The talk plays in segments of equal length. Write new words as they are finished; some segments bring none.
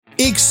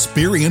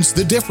Experience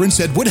the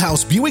difference at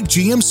Woodhouse Buick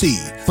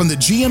GMC. From the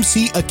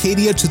GMC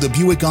Acadia to the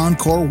Buick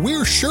Encore,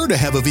 we're sure to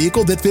have a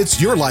vehicle that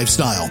fits your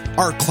lifestyle.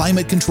 Our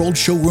climate-controlled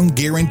showroom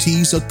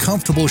guarantees a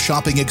comfortable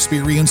shopping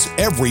experience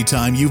every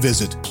time you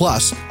visit.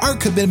 Plus, our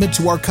commitment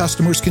to our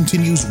customers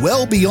continues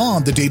well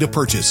beyond the date of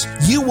purchase.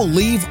 You will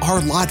leave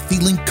our lot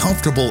feeling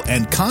comfortable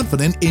and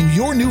confident in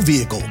your new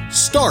vehicle.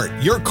 Start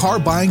your car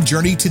buying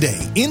journey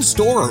today,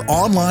 in-store or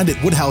online at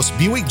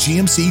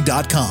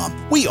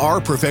WoodhouseBuickGMC.com. We are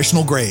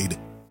professional grade.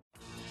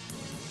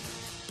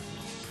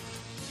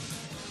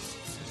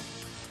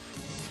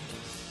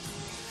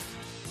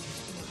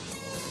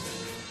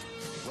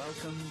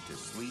 Welcome to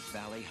Sweet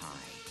Valley High,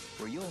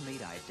 where you'll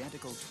meet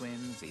identical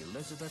twins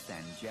Elizabeth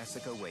and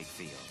Jessica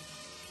Wakefield.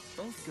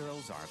 Both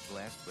girls are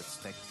blessed with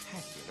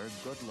spectacular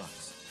good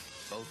looks.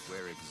 Both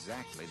wear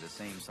exactly the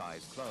same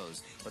size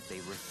clothes, but they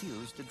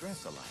refuse to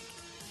dress alike.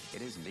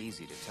 It isn't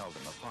easy to tell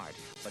them apart,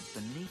 but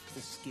beneath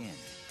the skin,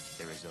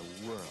 there is a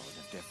world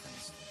of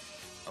difference.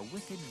 A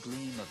wicked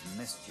gleam of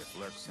mischief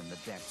lurks in the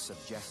depths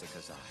of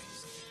Jessica's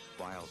eyes,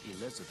 while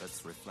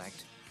Elizabeth's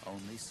reflect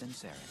only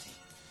sincerity.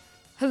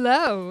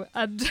 Hello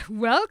and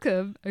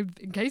welcome,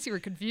 in case you were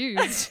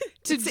confused.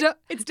 It's still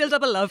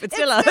Double Love. It's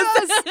still us.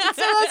 It's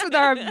still us with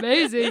our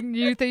amazing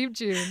new theme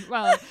tune.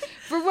 Well,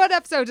 for one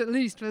episode at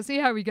least. We'll see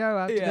how we go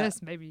after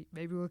this. Maybe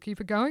we'll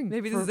keep it going.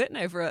 Maybe this is it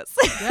now for us.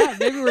 Yeah,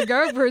 maybe we're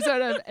going for a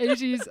sort of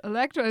 80s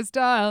electro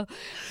style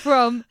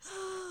from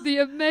the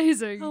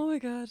amazing. Oh my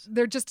God.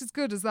 They're just as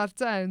good as that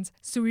sounds.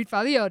 Sweet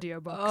Valley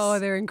audiobooks. Oh,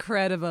 they're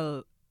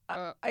incredible.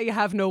 I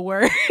have no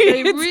words.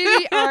 They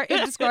really are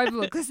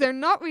indescribable because they're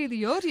not really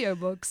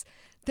audiobooks.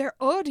 They're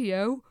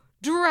audio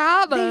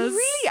dramas. They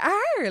really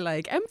are.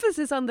 Like,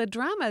 emphasis on the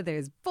drama.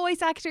 There's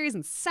voice actors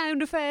and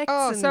sound effects.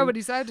 Oh, and so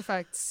many sound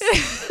effects.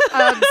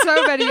 And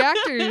so many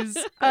actors.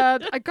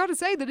 I got to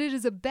say that it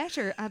is a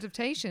better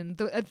adaptation,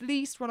 at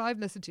least what I've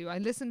listened to. I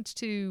listened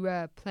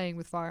to Playing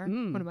with Fire,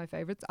 one of my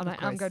favourites, and I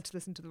am going to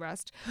listen to the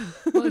rest.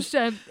 But it's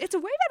a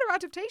way better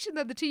adaptation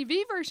than the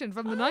TV version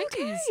from the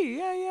 90s.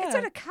 Yeah. It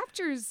sort of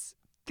captures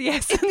the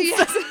essence,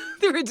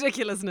 the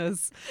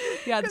ridiculousness.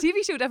 Yeah, the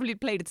TV show definitely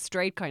played it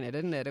straight, kind of,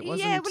 didn't it? It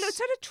wasn't. Yeah, well, it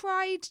sort of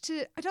tried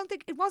to. I don't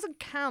think it wasn't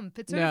camp.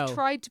 It sort of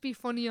tried to be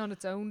funny on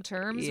its own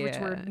terms, which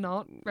were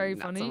not very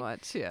funny. Not so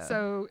much. Yeah.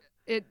 So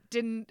it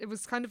didn't. It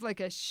was kind of like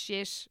a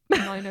shit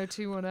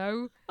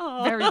 90210.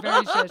 Very,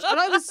 very shit. And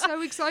I was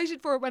so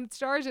excited for it when it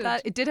started.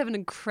 It did have an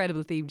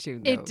incredible theme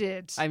tune, though. It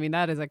did. I mean,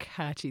 that is a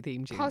catchy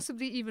theme tune.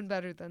 Possibly even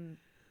better than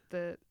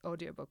the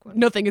audiobook one.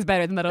 Nothing is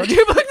better than that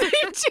audiobook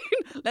theme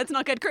tune. Let's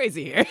not get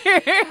crazy here. And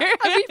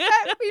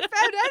we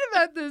found out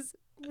about this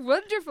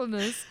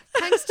wonderfulness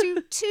thanks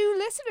to two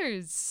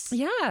listeners.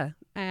 Yeah.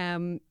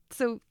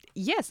 So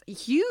yes,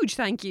 huge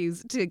thank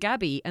yous to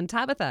Gabby and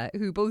Tabitha,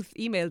 who both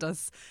emailed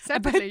us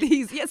Separately. about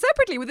these. Yeah,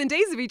 separately within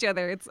days of each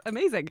other. It's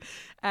amazing.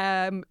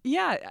 I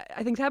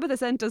think Tabitha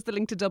sent us the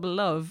link to Double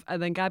Love,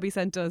 and then Gabby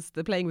sent us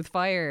the Playing with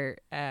Fire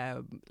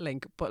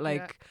link. But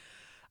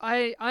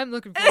I'm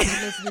looking forward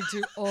to listening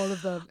to all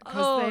of them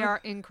because they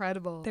are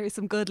incredible. There's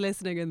some good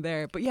listening in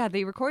there. But yeah,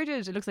 they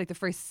recorded, it looks like the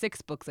first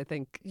 6 books, I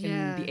think,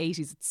 in the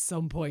 80s at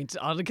some point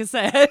on a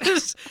cassette.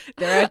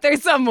 They're out there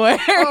somewhere.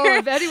 Oh,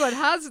 if anyone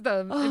has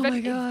them. Oh my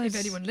God. If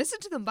anyone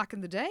listened to them back in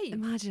the day.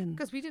 Imagine.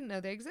 Because we didn't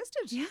know they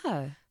existed.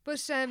 Yeah.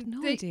 But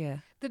No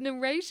idea. The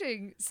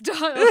narrating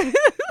style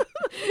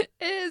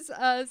is,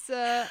 as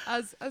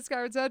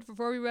Karen said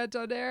before we went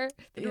on air,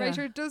 the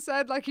narrator does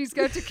sound like he's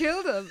going to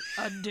kill them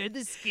under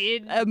the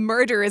skin. A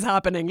murder is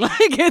happening, like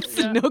it's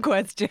no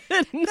question.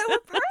 Though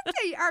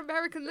apparently our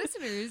American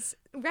listeners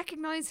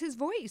recognise his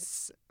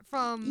voice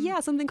from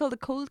something called the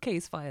Cold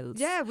Case Files.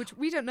 Yeah, which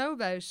we don't know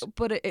about.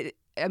 But it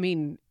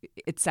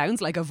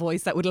sounds like a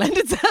voice that would lend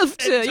itself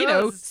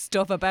to,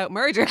 stuff about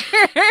murder.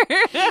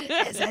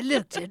 As I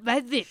looked at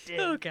my victim.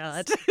 Oh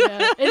God.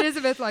 Yeah, it is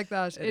a bit like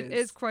that. It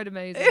is quite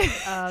amazing.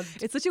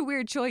 It's such a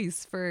weird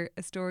choice for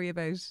a story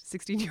about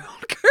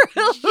 16-year-old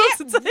girls. Yeah,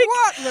 It's like,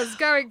 what was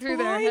going through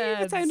their why heads?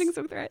 are you sounding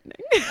so threatening?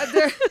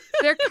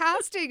 Their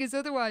casting is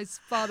otherwise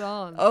spot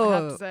on, I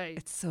have to say.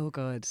 It's so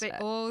good. They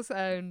all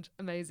sound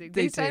amazing.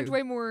 They sound do.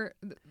 way more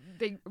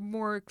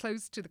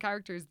close to the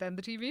characters than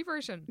the TV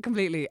version.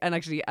 Completely. And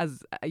actually,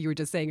 as you were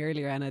just saying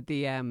earlier, Anna,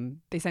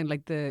 they sound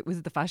like was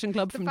it the Fashion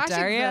Club from Fashion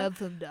Daria? Club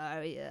from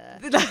Daria.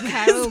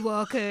 Carol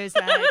Walker's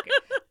like,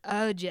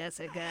 oh,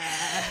 Jessica.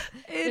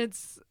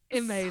 It's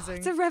amazing.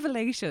 It's a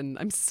revelation.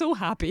 I'm so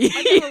happy.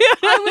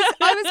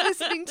 I was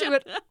listening to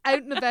it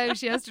out and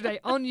about yesterday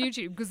on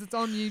YouTube because it's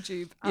on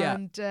YouTube. Yeah.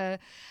 And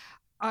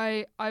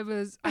I had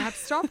to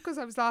stop because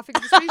I was laughing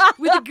in the street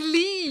with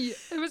glee.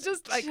 It was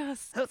just like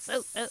sort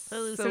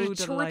of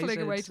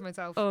chortling away to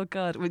myself. Oh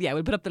God. Well, yeah,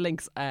 we'll put up the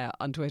links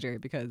on Twitter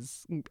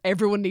because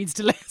everyone needs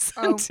to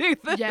listen to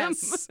them.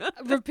 Yes,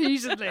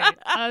 repeatedly.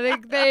 I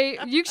think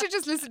you should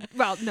just listen.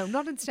 Well, no,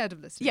 not instead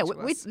of listening. Yeah, to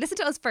us. listen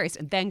to us first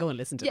and then go and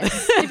listen to them.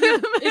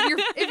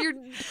 if you're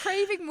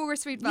craving more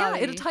Sweet Valley,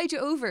 yeah, it'll tide you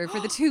over for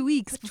the 2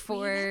 weeks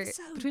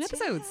between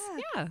episodes.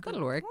 Yeah, good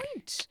that'll work.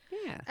 point.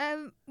 Yeah.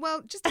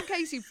 Well, just in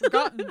case you've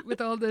forgotten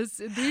with all this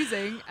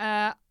enthusing,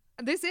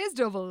 This is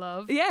Double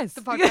Love. Yes.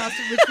 The podcast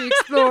in which we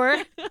explore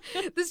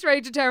the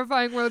strange and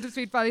terrifying world of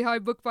Sweet Valley High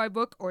book by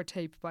book or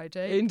tape by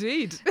tape.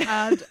 Indeed.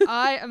 And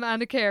I am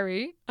Anna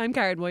Carey. I'm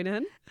Karen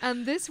Moynihan.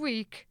 And this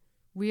week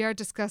we are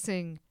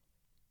discussing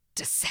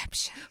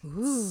deception.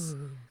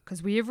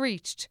 Because we have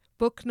reached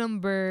book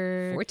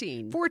number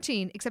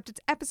 14, except it's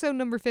episode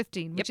number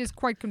 15, which is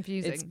quite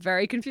confusing. It's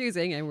very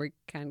confusing and we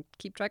can't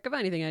keep track of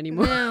anything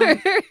anymore.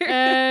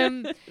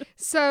 No.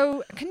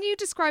 So can you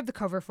describe the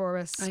cover for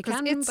us? I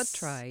 'Cause can but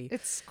try.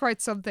 It's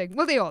quite something.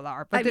 Well, they all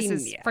are, but this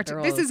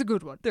is a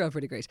good one. They're all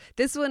pretty great.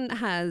 This one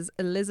has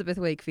Elizabeth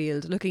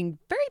Wakefield looking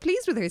very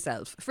pleased with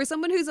herself. For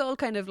someone who's all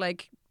kind of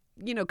like,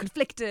 you know,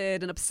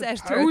 conflicted and upset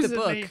throughout the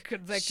Supposedly book.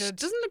 conflicted. She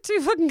doesn't look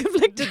too fucking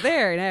conflicted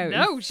there now.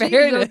 No, in she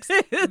fairness.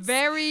 looks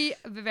very,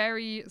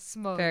 very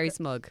smug. very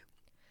smug.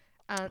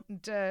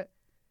 And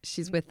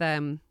She's with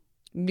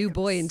new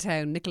boy in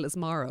town, Nicholas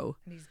Morrow,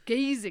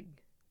 he's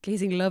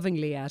gazing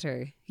lovingly at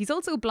her. He's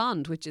also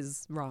blonde, which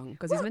is wrong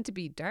because he's meant to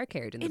be dark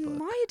haired in the book. In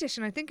my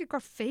edition, I think it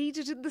got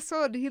faded in the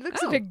sun. He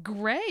looks a Oh. bit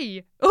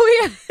grey. Oh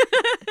yeah.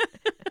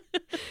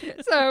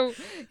 So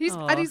he's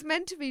Aw. and he's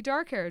meant to be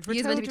dark haired. He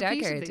is meant to be dark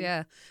haired,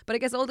 yeah. But I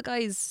guess all the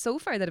guys so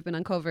far that have been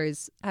on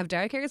covers have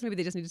dark hairs. Maybe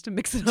they just needed to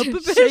mix it up a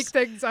bit. Shake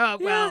things up.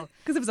 Well,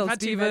 because it was all had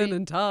too Stephen many.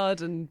 and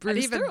Todd and Bruce.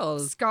 and even They're all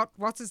Scott,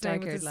 what's his name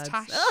with dark-haired his lads.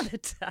 tash? Oh, the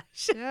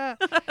tash. Yeah.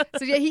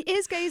 So yeah, he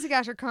is gazing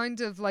at her kind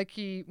of like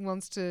he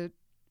wants to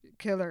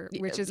kill her,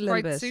 which a is little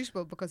quite bit.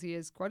 suitable because he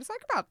is quite a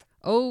psychopath.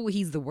 Oh,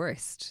 he's the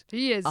worst.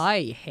 He is.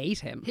 I hate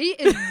him. He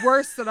is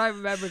worse than I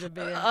remembered him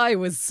being. I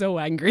was so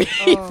angry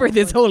Oh for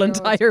this my whole God,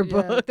 entire yeah.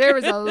 book. There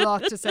is a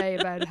lot to say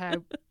about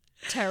how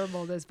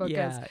terrible this book is.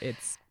 Yeah,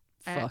 it's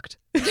fucked.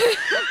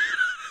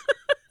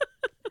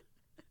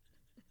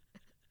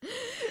 It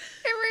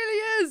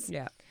really is.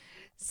 Yeah.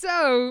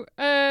 So,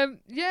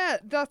 yeah,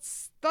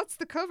 that's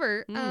the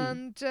cover, Hmm.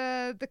 and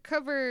the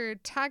cover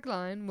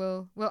tagline.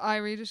 Will I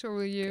read it or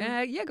will you?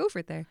 Yeah, go for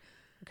it there.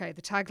 Okay,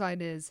 the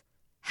tagline is: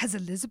 Has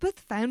Elizabeth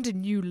found a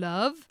new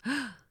love?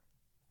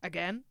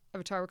 Again, a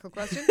rhetorical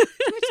question.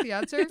 To which the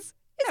answer is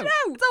no.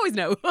 It's always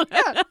no.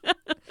 Yeah.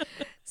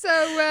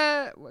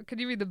 So, can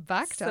you read the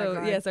back So,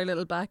 tagline? yes, our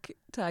little back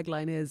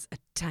tagline is a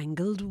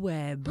tangled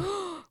web.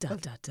 da,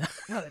 da, da.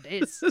 Well, it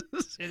is.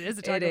 It is a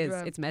It tangled is.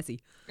 web. It's messy.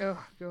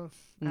 Oh, God.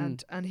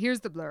 Mm. And here's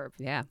the blurb.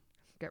 Yeah.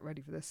 Get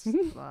ready for this,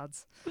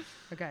 lads.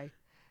 Okay.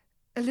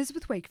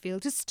 Elizabeth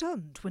Wakefield is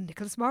stunned when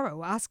Nicholas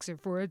Morrow asks her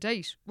for a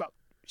date. Well,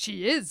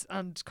 she is,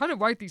 and kind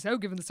of rightly so,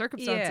 given the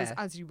circumstances,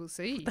 Yeah. as you will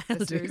see. Hell,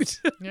 listeners.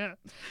 dude. Yeah.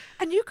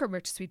 A newcomer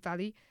to Sweet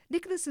Valley,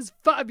 Nicholas is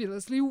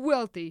fabulously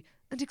wealthy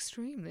and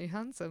extremely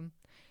handsome.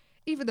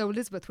 Even though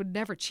Elizabeth would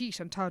never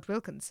cheat on Todd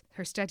Wilkins,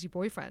 her steady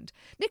boyfriend,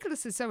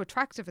 Nicholas is so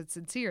attractive and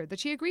sincere that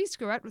she agrees to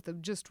go out with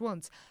him just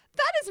once.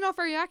 That is not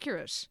very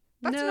accurate.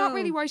 That's not No.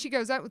 really why she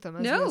goes out with him,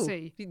 as No, we'll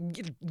see.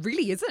 it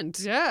really isn't.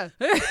 Yeah,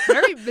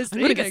 very I'm misleading.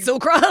 going to get so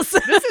cross.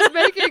 This is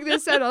making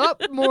this set a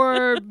lot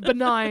more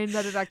benign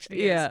than it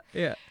actually is.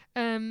 Yeah.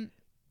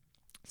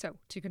 So,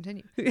 to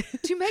continue.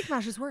 To make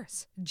matters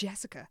worse,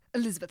 Jessica,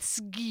 Elizabeth's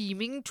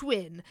scheming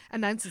twin,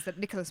 announces that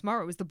Nicholas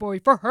Morrow is the boy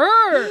for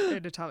her,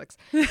 in italics.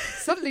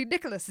 Suddenly,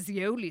 Nicholas is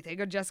the only thing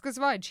on Jessica's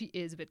mind. She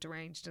is a bit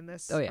deranged in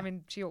this. Oh, yeah. I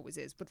mean, she always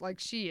is, but like,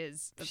 she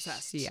is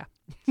obsessed. Yeah.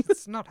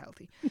 It's not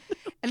healthy.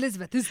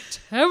 Elizabeth is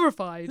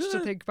terrified to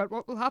think about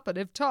what will happen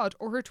if Todd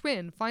or her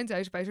twin finds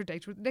out about her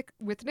date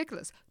with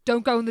Nicholas.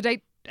 Don't go on the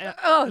date.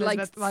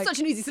 Elizabeth, Such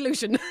an easy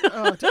solution.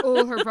 to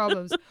all her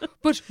problems.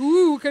 But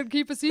who can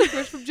keep a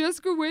secret from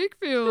Jessica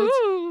Wakefield?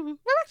 Well,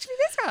 actually,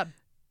 this can.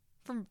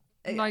 From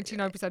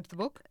 99% of the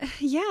book.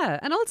 Yeah,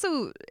 and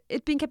also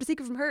it being kept a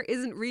secret from her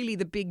isn't really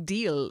the big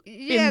deal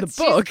Yeah, in the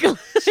book.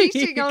 She's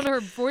cheating on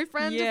her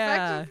boyfriend Yeah.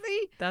 effectively.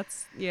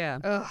 That's yeah.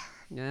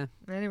 Ugh.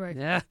 Anyway,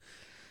 Yeah.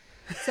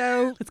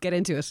 so Let's get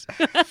into it.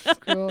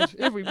 God,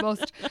 if we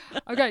must.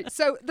 Okay,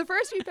 so the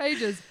first few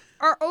pages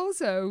are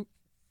also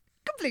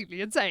completely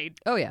insane.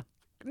 Oh yeah.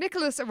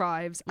 Nicholas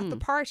arrives at the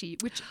party,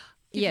 which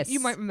Yes. you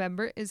might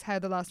remember is how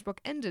the last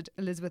book ended.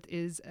 Elizabeth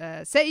is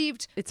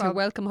saved. It's her from-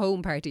 welcome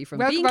home party from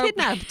Welcome being home.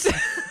 kidnapped.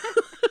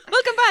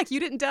 Welcome back. You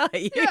didn't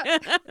die.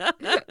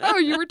 Oh,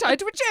 you were tied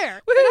to a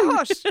chair in a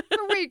hut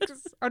for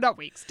weeks. Or not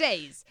weeks,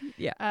 days.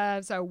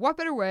 Yeah. So what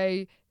better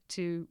way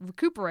to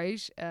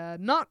recuperate,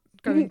 not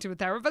going to a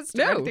therapist or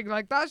No. anything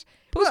like that.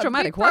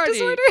 Post-traumatic Well, what big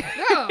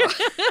party.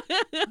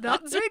 No.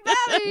 Not in Sweet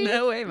Valley.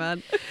 No way,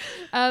 man.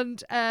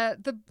 And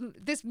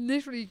this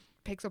literally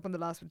picks up on the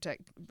last one.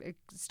 It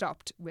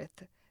stopped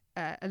with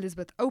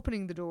Elizabeth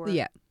opening the door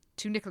Yeah.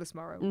 to Nicholas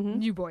Morrow,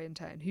 new boy in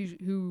town,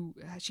 who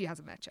she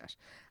hasn't met yet.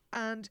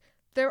 And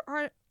there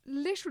are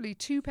literally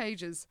 2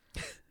 pages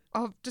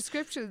of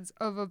descriptions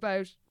of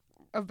about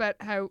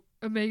how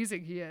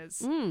amazing he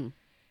is.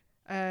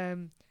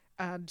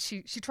 And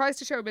she tries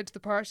to show him into the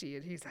party,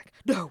 and he's like,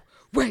 "No,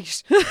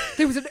 wait!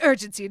 There was an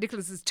urgency in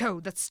Nicholas's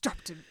tone that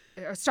stopped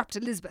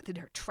Elizabeth in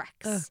her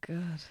tracks." Oh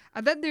God.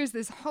 And then there's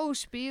this whole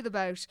spiel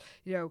about,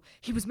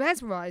 he was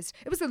mesmerised.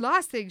 It was the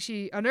last thing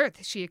on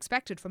earth she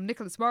expected from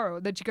Nicholas Morrow.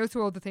 And then she goes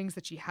through all the things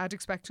that she had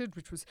expected,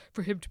 which was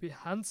for him to be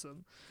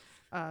handsome.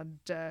 And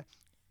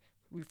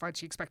we find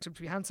she expected him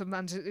to be handsome,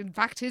 and in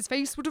fact his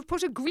face would have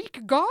put a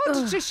Greek god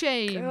to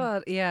shame.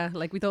 God, yeah,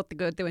 like we thought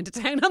they went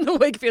to town on the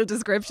Wakefield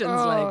descriptions.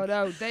 Oh like,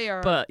 no, they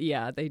are. but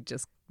yeah, they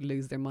just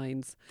lose their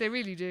minds. They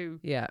really do.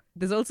 Yeah,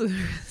 there's also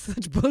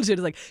such bullshit.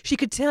 It's like she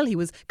could tell he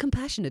was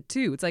compassionate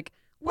too. It's like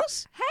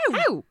what? How?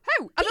 How?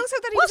 And also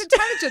that he What? was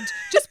intelligent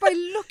just by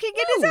looking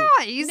in his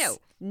eyes.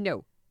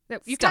 No. No,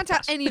 you Stop can't tell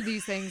that. any of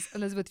these things,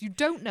 Elizabeth. You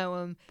don't know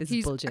him. This is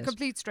He's bullshit. a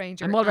complete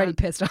stranger. I'm already and-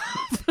 pissed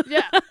off.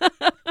 Yeah.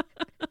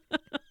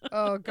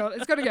 Oh god,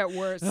 it's going to get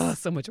worse. Oh,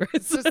 so much worse.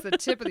 It's just the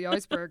tip of the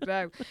iceberg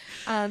now.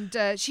 And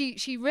she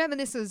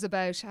reminisces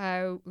about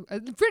how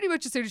pretty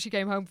much as soon as she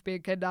came home from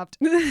being kidnapped,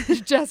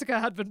 Jessica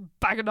had been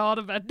banging on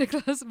about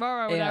Nicholas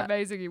Morrow and how Yeah.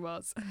 amazing he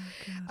was.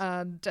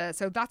 And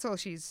so that's all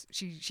she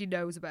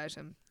knows about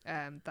him.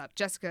 That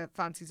Jessica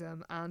fancies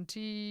him and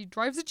he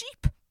drives a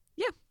Jeep.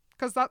 Yeah.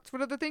 Because that's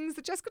one of the things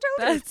that Jessica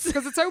told her. That's-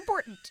 Because it's so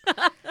important.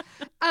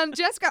 And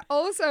Jessica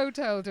also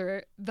told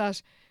her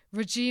that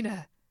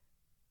Regina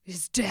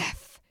is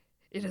deaf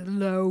in a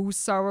low,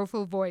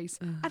 sorrowful voice.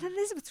 And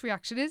Elizabeth's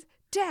reaction is,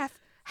 deaf?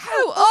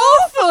 How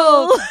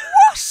awful!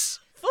 What?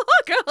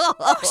 Fuck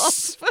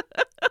off!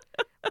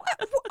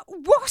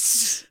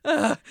 What?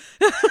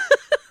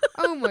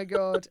 Oh my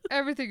god.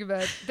 Everything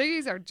about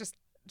these are just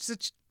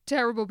such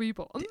terrible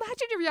people.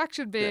 Imagine your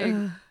reaction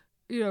being,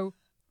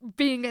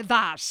 being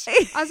that.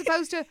 As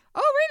opposed to,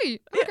 oh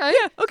really? Okay.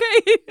 Yeah,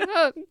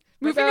 okay.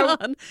 Moving No,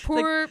 on.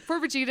 Poor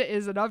Regina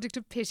is an object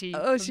of pity.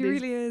 Oh, from she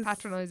these really is.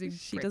 patronising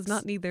She pricks. does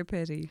not need their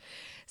pity.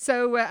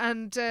 So,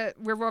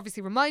 we're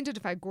obviously reminded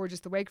of how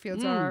gorgeous the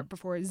Wakefields are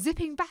before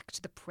zipping back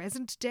to the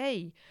present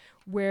day,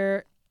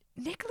 where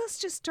Nicholas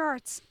just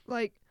starts,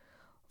 like,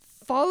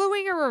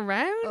 following her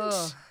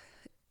around.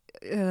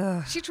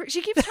 She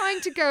keeps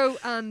trying to go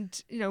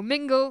and,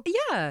 mingle,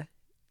 Yeah.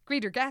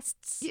 greet her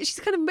guests. Yeah, she's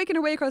kind of making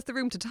her way across the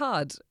room to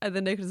Todd, and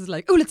then Nicholas is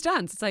like, "Oh, let's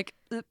dance." It's like,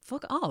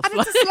 fuck off. And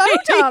it's a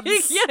slow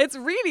dance. Yeah, it's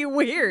really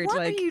weird. What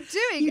like, are you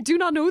doing? You do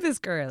not know this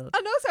girl.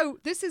 And also,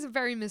 this is a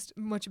very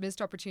much a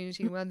missed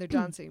opportunity when they're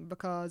dancing,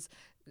 because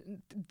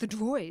the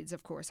droids,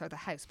 of course, are the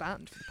house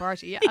band for the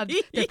party, and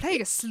they're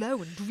playing a slow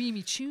and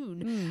dreamy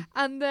tune.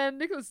 And then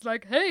Nicholas is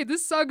like, "Hey,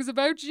 this song is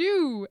about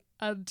you."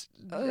 And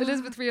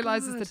Elizabeth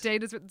realizes that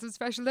Dana's written some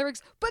special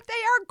lyrics, but they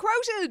aren't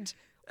quoted.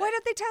 Why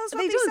don't they tell us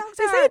what these songs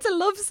They are? say it's a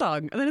love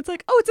song, and then it's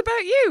like, oh, it's about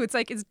you. It's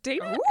like, is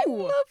Dana in Ooh.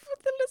 love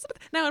with Elizabeth?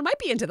 Now, I might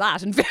be into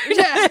that, in fairness.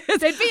 Yeah,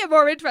 they'd be a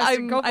more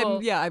interesting couple.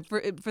 For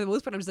the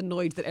most part, I'm just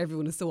annoyed that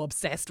everyone is so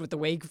obsessed with the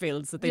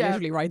Wakefields that they Yeah.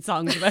 literally write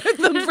songs about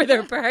them for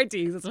their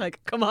parties. It's like,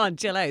 come on,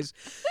 chill out.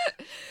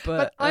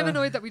 But I'm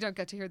annoyed that we don't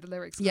get to hear the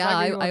lyrics. 'Cause Yeah,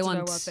 I really I want to want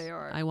know what they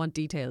are. I want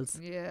details.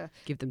 Yeah.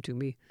 Give them to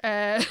me.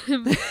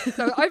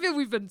 So I feel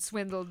we've been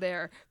swindled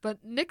there.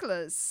 But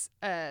Nicholas,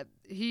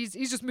 he's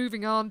just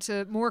moving on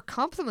to more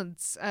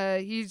compliments.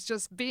 He's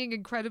just being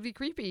incredibly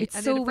creepy It's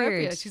and so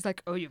inappropriate. weird. She's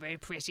like, "Oh, you're very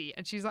pretty,"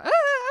 and she's like, "Ah,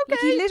 Like,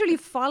 okay." he literally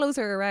follows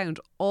her around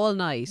all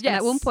night. And Yes.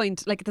 at one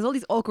point, like, there's all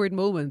these awkward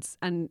moments,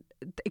 and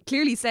it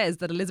clearly says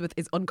that Elizabeth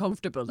is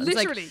uncomfortable. And it's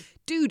Literally. like,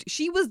 dude,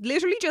 she was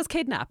literally just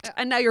kidnapped,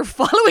 and now you're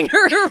following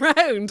her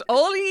around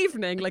all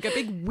evening like a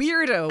big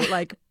weirdo.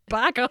 Like,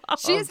 back off.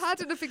 She has had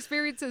enough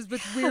experiences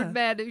with weird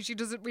men who she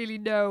doesn't really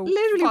know.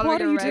 Literally, following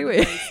what her are you around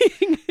the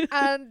doing? place.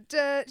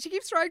 And she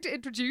keeps trying to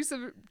introduce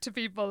him to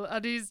people,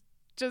 and he's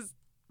just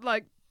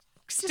like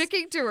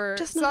sticking to her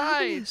Just not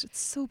having side. it. It's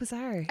so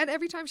bizarre. And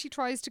every time she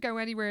tries to go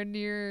anywhere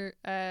near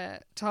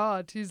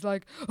Todd, he's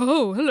like,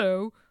 "Oh,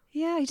 hello."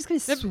 Yeah, he just kind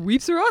of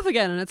sweeps her off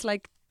again, and it's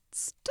like,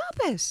 stop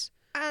it.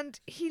 And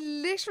he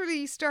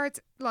literally starts,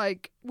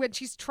 like, when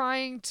she's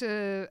trying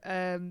to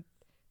kind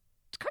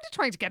of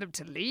trying to get him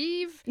to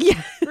leave.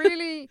 Yeah.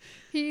 Really,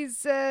 he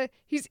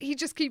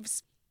just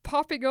keeps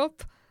popping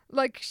up.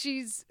 Like,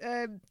 she's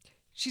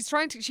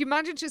trying to, she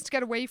manages to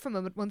get away from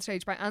him at one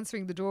stage by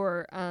answering the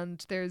door,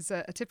 and there's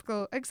a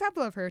typical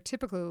example of her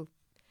typical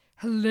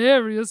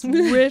hilarious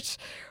wit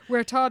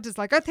where Todd is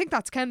like, "I think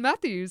that's Ken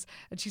Matthews,"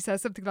 and she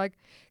says something like,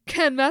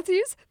 "Ken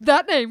Matthews?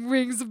 That name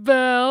rings a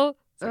bell."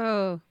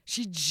 Oh,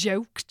 She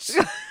joked.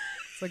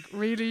 It's like,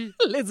 really?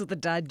 Liz with the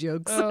dad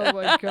jokes. Oh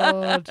my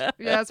god.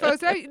 Yeah, I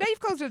suppose now you've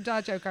called it a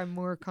dad joke, I'm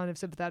more kind of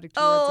sympathetic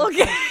towards Oh,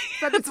 it. okay.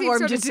 But it That's seems warmed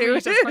sort you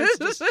of to sweet as opposed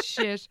to it. just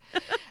shit.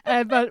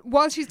 But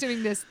while she's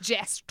doing this,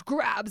 Jess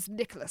grabs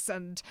Nicholas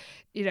and,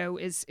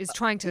 is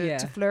trying to, Yeah.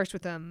 to flirt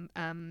with him.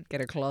 Get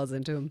her claws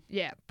into him.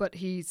 Yeah, but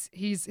his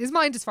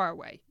mind is far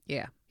away.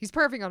 Yeah. He's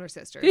perving on her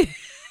sister in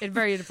a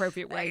very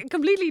inappropriate way.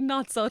 Completely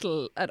not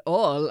subtle at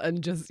all,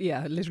 and just,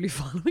 literally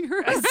following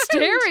her around.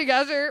 Staring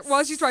at her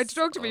while she's trying to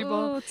talk to people.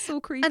 Oh, it's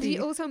so creepy. And he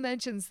also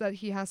mentions that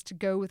he has to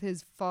go with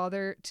his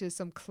father to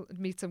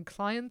meet some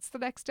clients the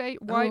next day.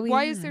 Why? Oh,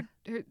 Why is yeah.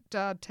 her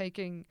dad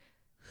taking,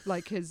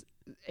 like, his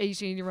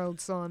 18-year-old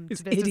son His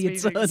to business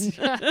idiot meetings?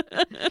 son.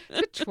 It's a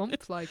bit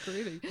Trump-like,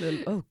 really.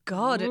 Oh,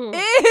 God, Ooh.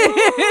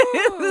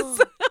 it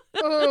is.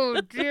 Oh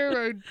dear,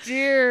 oh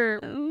dear.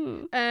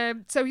 Oh.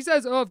 So he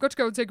says, "Oh, I've got to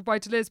go and say goodbye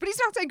to Liz," but he's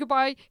not saying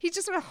goodbye. He's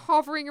just sort of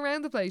hovering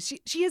around the place.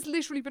 She has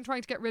literally been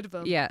trying to get rid of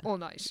him all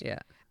night. Yeah.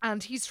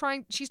 And she's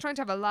trying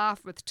to have a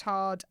laugh with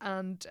Todd,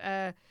 and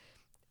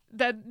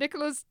then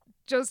Nicholas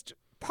just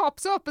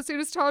pops up as soon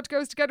as Todd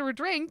goes to get her a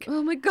drink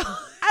Oh my God.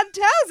 and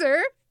tells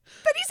her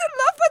that he's in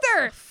love with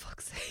her.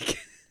 Fuck's sake.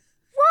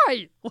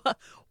 Why?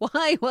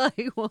 Why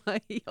all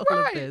Why?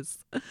 of this?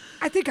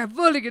 I think I'm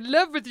falling in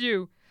love with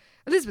you.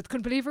 Elizabeth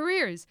couldn't believe her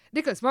ears.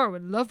 Nicholas Morrow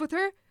in love with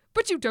her?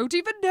 But you don't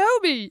even know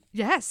me.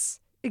 Yes.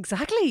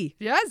 Exactly.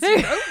 Yes,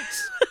 you don't.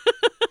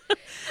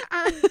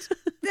 And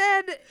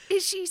then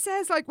she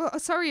says, like, well,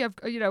 sorry, I've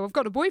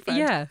got a boyfriend.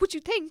 Yeah. Which you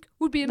think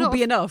would be enough. Would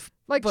be enough.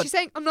 Like, but- she's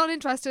saying, I'm not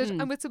interested.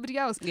 I'm with somebody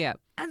else. Yeah.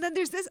 And then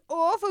there's this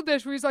awful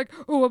bit where he's like,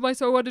 oh, am I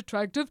so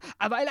unattractive?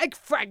 Am I like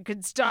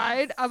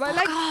Frankenstein? Am I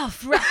like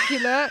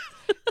Dracula?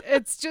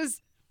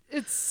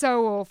 It's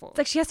so awful. It's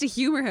like she has to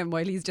humour him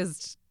while he's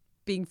just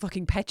being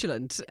fucking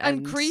petulant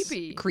And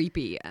creepy.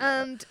 Creepy.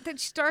 And then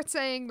she starts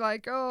saying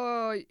like,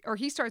 oh, or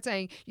he starts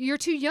saying, you're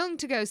too young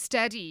to go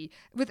steady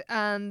with,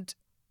 and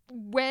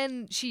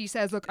when she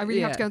says, look, I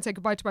really have to go and say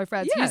goodbye to my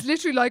friends, Yeah. he's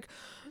literally like,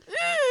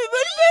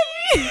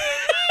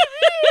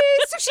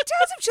 so she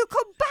tells him she'll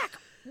come back.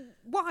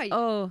 Why?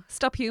 Oh,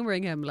 stop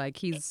humouring him like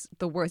he's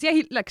the worst. Yeah,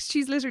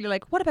 she's literally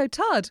like, what about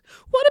Todd?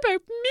 What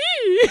about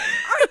me?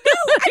 I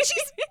know, and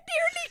she's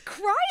nearly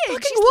crying.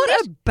 Fucking She's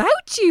what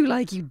about you,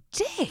 like, you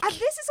dick? And this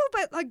is all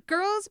about like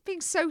girls being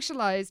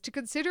socialized to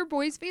consider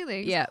boys'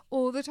 feelings Yeah.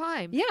 all the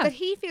time. Yeah. That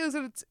he feels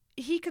that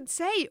he can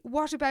say,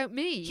 what about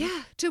me?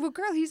 Yeah. To a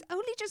girl he's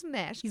only just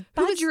met. He's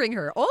who is badgering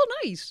her all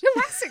night.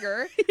 harassing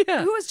her.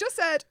 Yeah. Who has just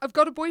said, I've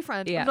got a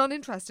boyfriend. Yeah. I'm not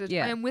interested.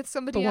 Yeah. I am with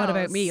somebody But else. what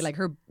about me? Like,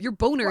 your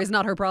boner is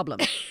not her problem.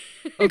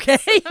 Okay?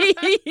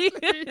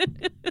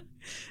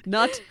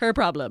 Not her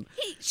problem.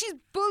 She's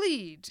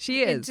bullied.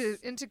 She is.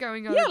 Into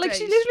going on Yeah, a like date.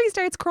 she literally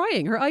starts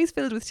crying, her eyes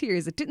filled with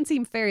tears. It didn't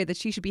seem fair that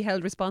she should be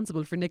held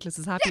responsible for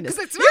Nicholas's happiness.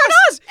 'cause it's You're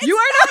not. not. You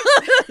are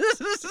not.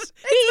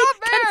 He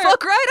not can fair.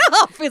 fuck right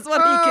off, is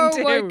what he can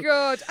do. Oh my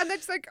god! And then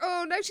she's like,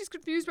 "Oh, now she's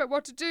confused about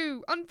what to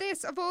do on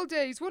this of all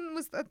days. One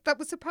was that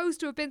was supposed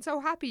to have been so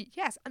happy,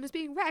 yes, and is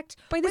being wrecked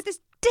By by this this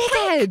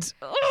dickhead.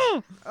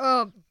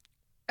 Oh.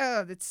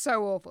 Oh, it's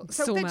so awful.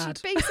 So So then mad.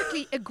 she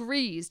basically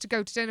agrees to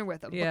go to dinner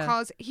with him Yeah.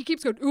 because he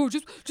keeps going, oh,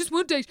 just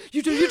one date.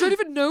 You don't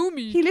even know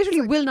me. He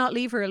literally will not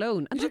leave her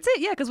alone. And that's it,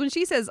 yeah, because when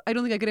she says, I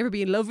don't think I could ever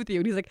be in love with you,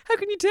 and he's like, how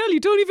can you tell? You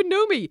don't even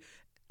know me.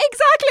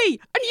 Exactly!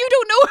 And you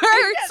don't know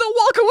her, so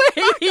walk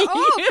away! Back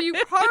off, you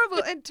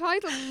horrible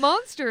entitled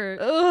monster.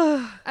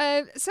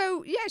 Ugh.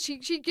 So yeah, she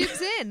gives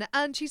in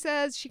and she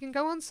says she can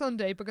go on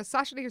Sunday because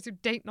Saturday is her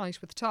date night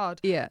with Todd.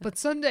 Yeah. But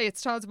Sunday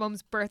it's Todd's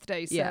mum's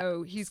birthday, so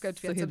Yeah. he's going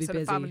to be So at he'll some be sort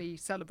of busy. family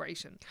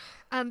celebration.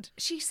 And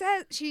she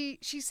says she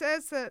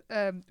says that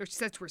or she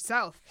says to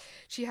herself,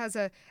 she has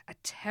a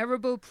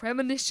terrible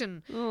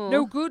premonition.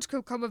 No good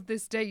could come of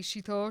this date, she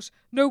thought.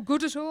 No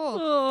good at all.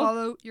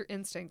 Follow your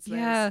instincts, Liz.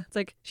 Yeah, it's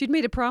like she'd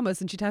made a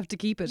promise and she'd have to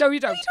keep it. No, you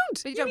don't. No, you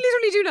don't. No, You, you don't.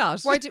 literally do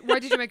not. Why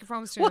did you make a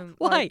promise to him?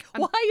 Why? Like,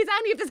 and- Why is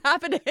any of this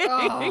happening?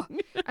 Oh.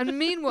 And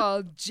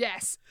meanwhile,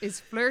 Jess is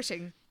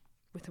flirting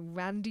with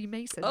Randy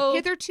Mason. Oh,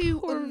 Hitherto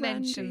poor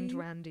unmentioned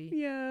Randy.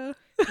 Yeah.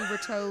 Who we're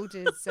told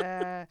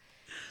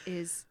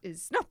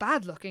is not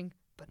bad looking,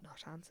 but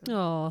not handsome.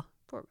 Oh.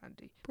 Poor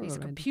Randy. Poor He's a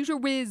Randy. computer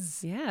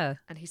whiz. Yeah.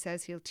 And he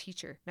says he'll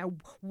teach her. Now,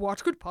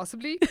 what could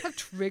possibly have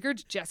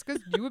triggered Jessica's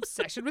new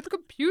obsession with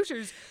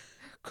computers?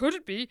 Could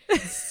it be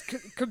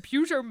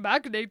computer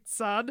magnate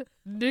son,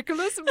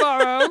 Nicholas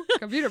Morrow?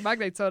 Computer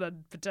magnate son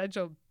and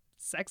potential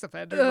sex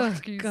offender. Oh,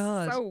 Like, he's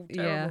God. so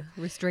Yeah. terrible.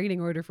 Restraining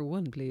order for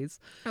one, please.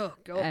 Oh,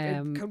 God. Babe,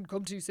 Um,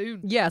 come too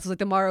soon. Yeah, so like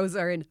the Morrows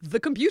are in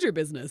the computer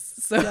business.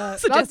 So, Yeah,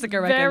 so that's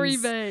Jessica reckons. very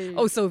vague.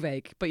 Oh, so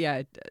vague. But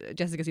yeah,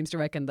 Jessica seems to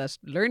reckon that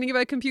learning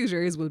about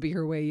computers will be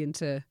her way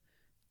into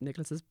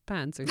Nicholas's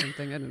pants or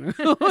something. I don't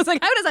know. I was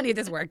like, how does any of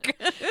this work?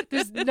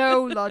 There's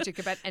no logic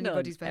about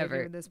anybody's None, behaviour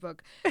ever. in this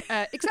book.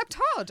 Except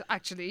Todd,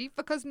 actually,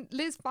 because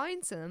Liz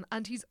finds him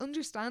and he's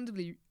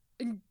understandably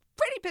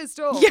pretty pissed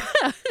off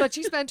Yeah. that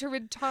she spent her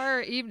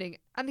entire evening.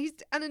 And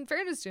in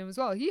fairness to him as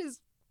well, he is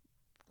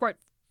quite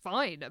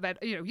fine about,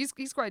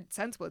 he's quite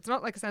sensible. It's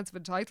not like a sense of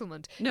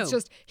entitlement. No. It's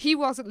just he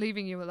wasn't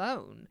leaving you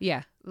alone.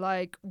 Yeah.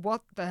 Like,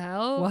 what the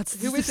hell? Who is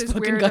this this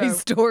fucking weirdo? guy's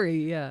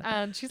story? Yeah.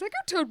 And she's like,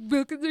 oh, Todd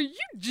Wilkins, are you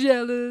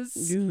jealous?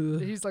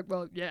 Ugh. He's like,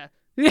 well, yeah.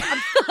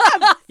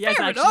 Yes,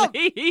 Fair enough.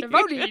 actually. If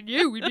only he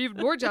knew, we'd be even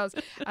more jealous.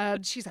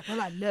 And she's like,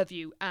 well, I love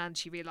you. And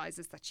she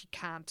realises that she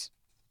can't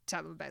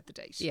tell him about the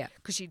date. Yeah.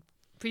 Because she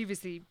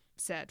previously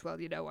said, well,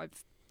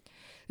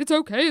 it's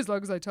okay as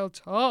long as I tell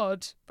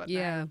Todd. But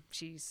Yeah. now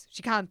she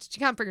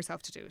can't bring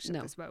herself to do it No.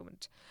 at this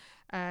moment.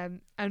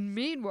 And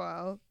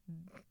meanwhile,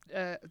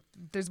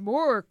 there's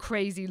more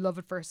crazy love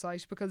at first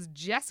sight because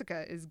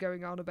Jessica is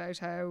going on about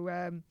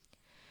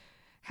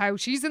how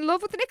she's in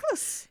love with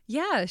Nicholas.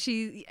 Yeah,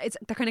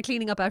 they're kind of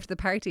cleaning up after the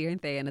party,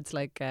 aren't they? And it's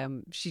like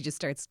she just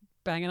starts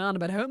banging on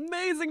about how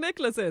amazing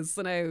Nicholas is.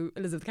 So now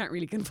Elizabeth can't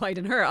really confide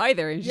in her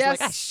either, and she's Yes.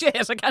 like, shit,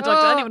 I can't talk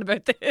to Oh. anyone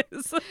about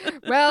this.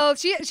 Well,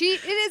 it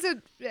is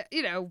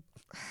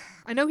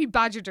I know he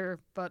badgered her,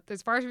 but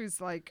there's part of me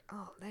who's like,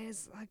 oh,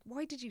 Liz, like,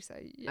 why did you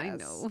say yes? I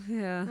know,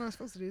 yeah, Well, I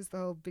suppose it is the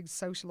whole big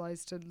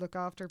socialised to look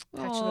after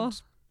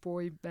petulant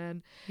boy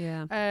men.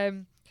 yeah.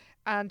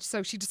 And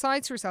so she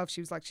decides to herself,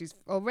 she was like, she's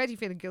already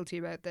feeling guilty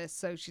about this.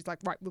 So she's like,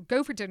 right, we'll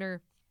go for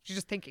dinner. She's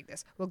just thinking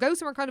this. We'll go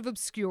somewhere kind of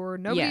obscure.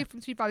 Nobody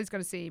from Sweet Valley's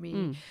going to see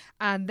me.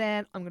 And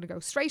then I'm going to go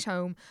straight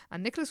home.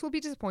 And Nicholas will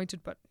be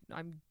disappointed, but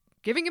I'm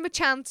giving him a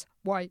chance.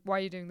 Why are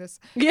you doing this?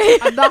 Yeah.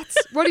 And that's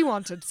what he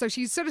wanted. So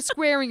she's sort of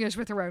squaring it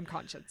with her own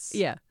conscience.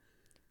 Yeah.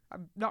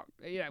 I'm not,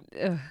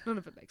 none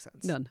of it makes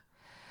sense. None.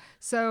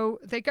 So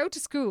they go to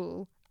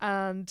school.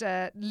 And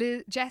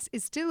Jess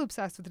is still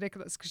obsessed with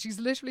Nicholas because she's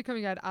literally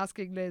coming out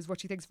asking Liz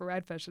what she thinks of her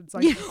outfit. And it's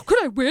like,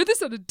 could I wear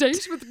this on a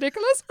date with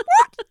Nicholas?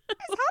 What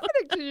is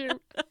happening to you?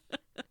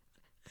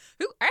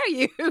 Who are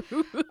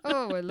you?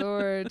 Oh, my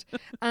Lord.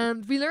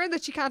 And we learn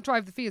that she can't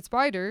drive the Fiat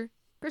Spider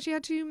because she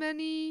had too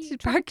many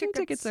parking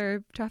tickets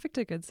or traffic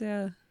tickets,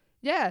 yeah.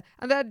 Yeah.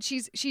 And then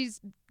she's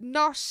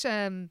not...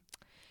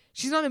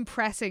 she's not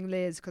impressing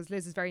Liz because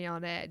Liz is very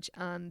on edge,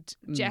 and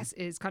Jess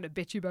is kind of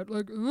bitchy about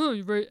like, oh,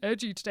 you're very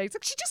edgy today. It's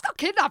like, she just got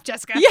kidnapped,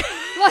 Jessica. Yeah.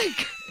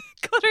 Like,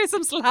 cut her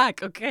some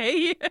slack,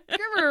 okay? give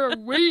her a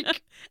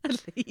week.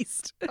 At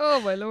least.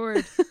 Oh, my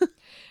Lord.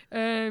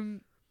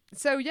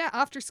 So, yeah,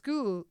 after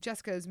school,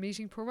 Jessica is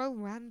meeting poor old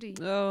Randy.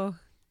 Oh.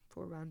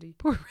 Poor Randy.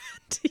 Poor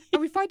Randy.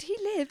 And we find he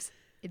lives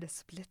in a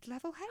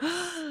split-level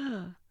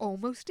house.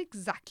 Almost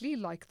exactly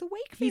like the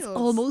Wakefields. He's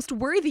almost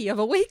worthy of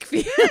a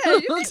Wakefield. Yeah,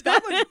 you think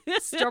that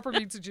would stop her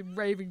being such a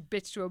raving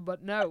bitch to him,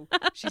 but no.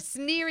 She's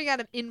sneering at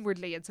him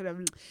inwardly and sort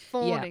of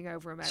fawning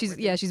over him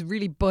outwardly. She's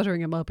really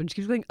buttering him up, and she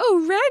keeps going,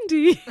 oh,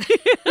 Randy.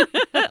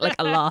 Like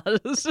a lot.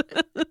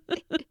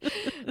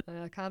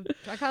 I can't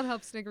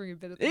help sniggering a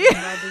bit at the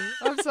Randy.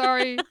 I'm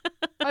sorry.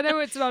 I know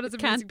it's not as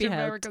amusing to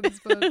Americans,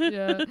 but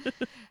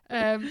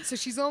yeah. So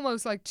she's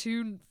almost like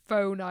too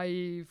faux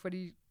naive when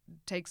he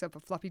takes up a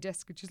floppy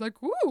disk, and she's like,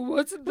 "Ooh,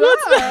 what's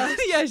that?"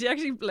 Yeah, she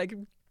actually like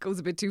goes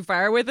a bit too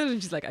far with it,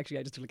 and she's like, "Actually,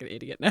 I just feel like an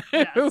idiot now."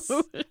 Yes.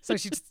 So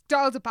she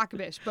dials it back a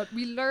bit, but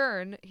we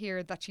learn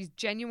here that she's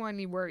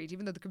genuinely worried,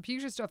 even though the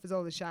computer stuff is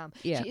all a sham.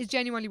 Yeah. She is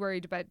genuinely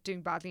worried about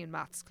doing badly in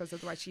maths because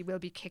otherwise she will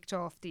be kicked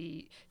off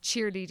the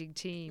cheerleading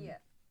team. Yeah.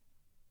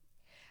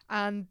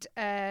 And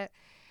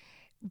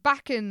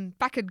back in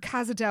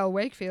Casa del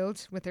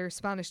Wakefield with her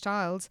Spanish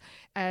child,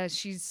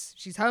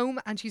 she's home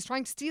and she's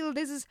trying to steal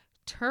Liz's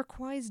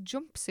turquoise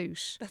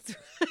jumpsuit. That's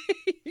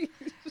right.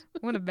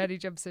 One of many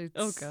jumpsuits.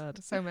 Oh,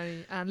 God. So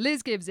many. And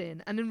Liz gives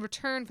in. And in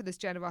return for this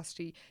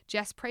generosity,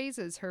 Jess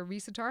praises her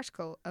recent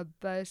article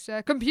about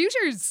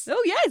computers.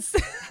 Oh, yes.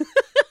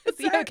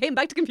 See how it came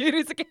back to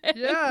computers again.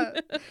 Yeah.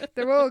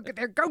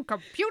 They're going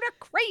computer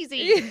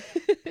crazy.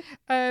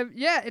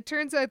 Yeah, it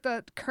turns out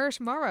that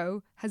Kurt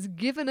Morrow has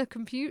given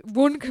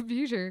one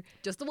computer.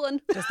 Just the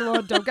one. Just the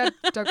one. Don't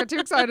get too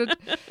excited.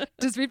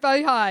 To Sweet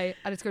Valley High.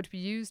 And it's going to be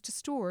used to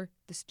store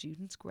the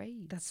students'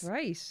 grades. That's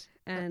right.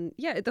 And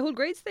yeah, the whole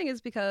grades thing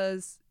is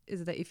because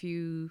that if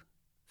you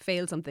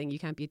fail something, you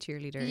can't be a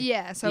cheerleader.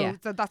 Yeah, so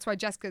that's why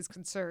Jessica is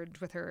concerned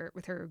with her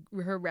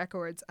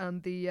records.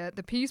 And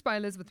the piece by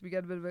Elizabeth, we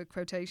get a bit of a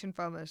quotation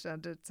from it,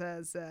 and it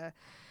says,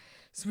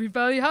 Sweet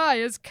Valley High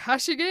is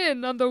cashing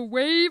in on the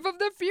wave of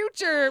the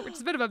future, which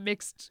is a bit of a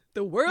mixed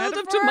the world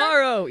metaphor. of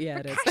tomorrow. Yeah,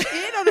 it is. Cash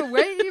in on a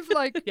wave,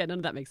 like yeah, none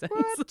of that makes sense.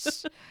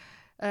 what?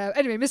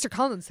 Anyway, Mr.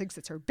 Collins thinks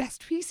it's her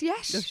best piece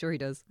yet. I'm sure he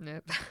does.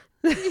 No.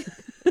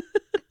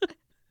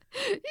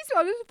 He's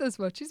not in it this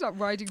much. He's not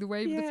riding the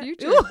wave of the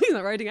future. Oh, he's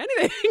not writing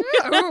anything.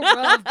 Oh,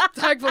 well,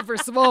 thankful for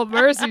small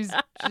mercies.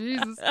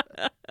 Jesus.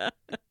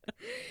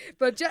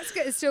 But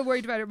Jessica is still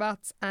worried about her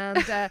maths, and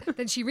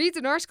then she reads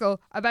an article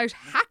about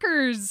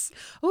hackers.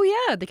 Oh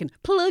yeah, they can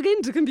plug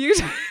into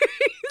computers.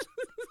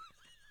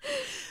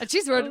 And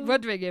she's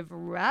wondering if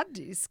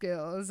Randy's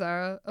skills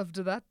are up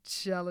to that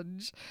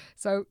challenge.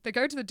 So they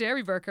go to the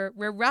dairy worker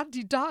where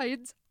Randy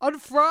dines on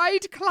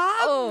fried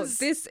clams. Oh,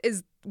 this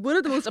is one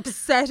of the most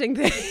upsetting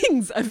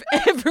things I've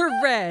ever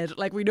read.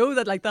 Like, we know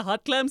that like the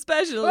hot clam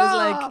special is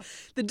like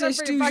the dish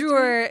du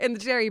jour in the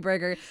dairy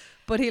burger,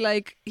 but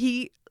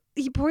he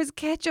pours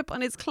ketchup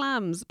on his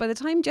clams. By the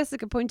time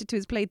Jessica pointed to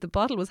his plate, the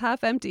bottle was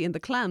half empty and the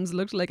clams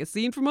looked like a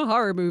scene from a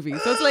horror movie.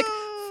 So it's like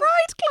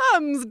fried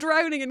clams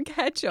drowning in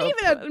ketchup.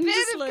 Even a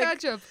bit of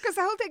ketchup. Because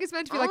the whole thing is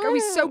meant to be like, are we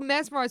so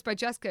mesmerised by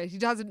Jessica? He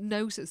doesn't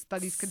notice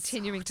that he's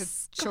continuing to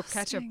chuck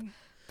ketchup.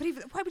 But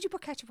even, why would you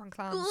put ketchup on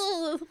clams?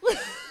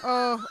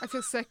 Oh, I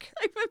feel sick.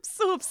 I'm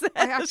so upset.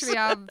 I actually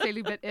am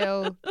feeling a bit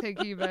ill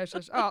thinking about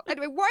it. Oh,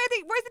 anyway, why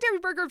is the dairy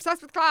burger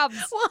obsessed with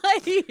clams? Why?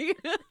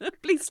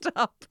 Please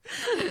stop.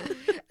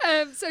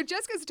 So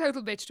Jessica's a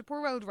total bitch to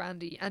poor old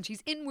Randy, and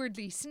she's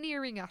inwardly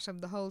sneering at him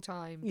the whole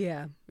time.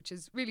 Yeah. Which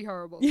is really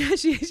horrible. Yeah,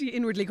 she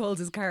inwardly calls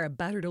his car a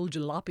battered old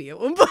jalopy at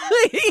one point.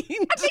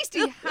 At least he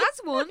has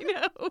one. I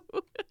know.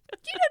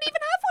 You don't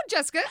even have one,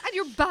 Jessica, and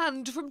you're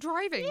banned from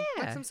driving like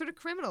Yeah. some sort of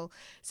criminal.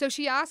 So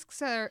she asks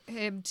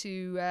him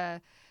to,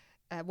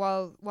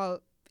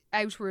 while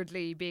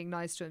outwardly being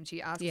nice to him,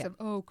 she asks him,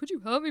 "Oh, could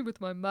you help me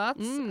with my maths?"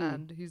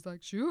 And he's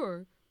like,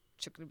 "Sure."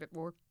 chucking a bit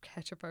more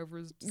ketchup over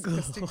his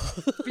disgusting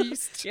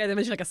feast. Yeah, they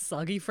mentioned like a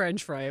soggy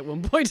French fry at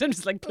one point. I'm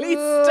just like, please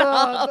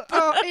stop.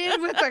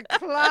 In with the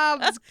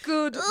clams.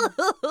 Good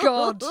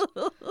God.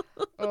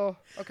 Oh,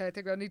 okay. I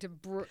think I need to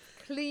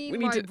clean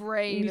my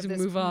brain. We need of to this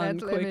move on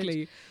mental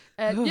quickly.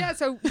 Yeah,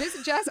 so Liz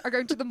and Jess are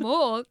going to the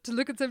mall to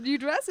look at some new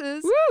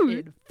dresses. Woo!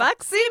 In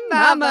Foxy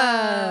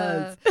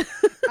Mama. Mamas.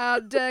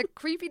 And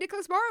creepy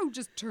Nicholas Morrow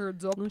just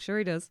turns up. I'm sure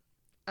he does.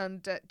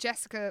 And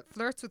Jessica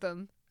flirts with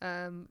him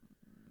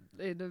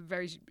in a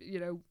very,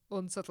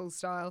 unsubtle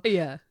style.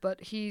 Yeah.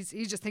 But he's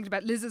just thinking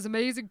about Liz's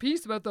amazing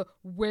piece about the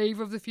wave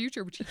of the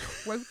future, which he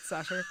quotes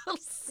at her.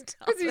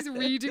 Because he's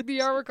reading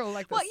the oracle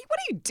like this. What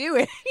are you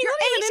doing? You're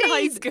not even in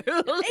high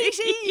school.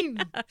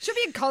 18! Should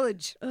be in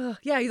college.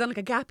 Yeah, he's on like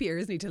a gap year,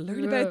 isn't he, to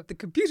learn about the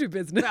computer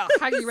business. Well,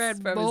 hanging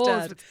around From his malls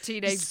dad. with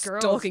teenage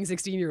girls. Stalking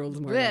 16-year-olds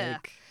more Yeah.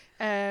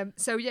 like.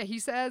 So yeah, he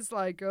says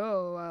like,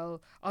 "Oh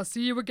well, I'll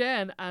see you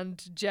again,"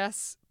 and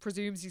Jess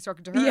presumes he's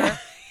talking to her,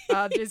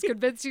 and is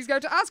convinced he's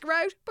going to ask her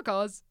out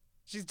because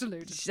she's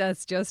deluded.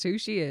 That's just who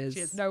she is.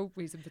 She has no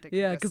reason for thinking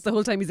Yeah, this. because the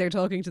whole time he's there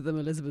talking to them,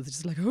 Elizabeth's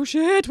just like, oh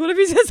shit, what if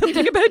he says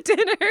something about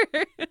dinner?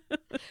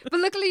 But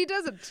luckily he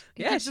doesn't.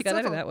 He Yeah, keeps she it got out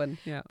of subtle. that one.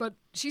 Yeah. But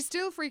she's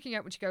still freaking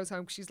out when she goes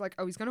home because she's like,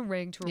 "Oh, he's going to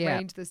ring to Yeah.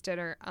 arrange this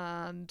dinner,"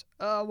 and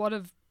what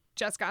if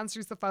Jessica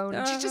answers the phone?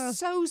 And she's just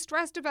so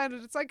stressed about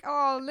it. It's like,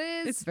 "Oh,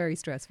 Liz." It's very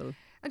stressful.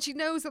 And she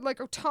knows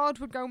that Todd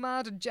would go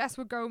mad and Jess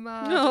would go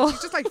mad. No. And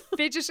she's just like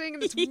fidgeting,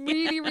 and it's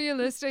really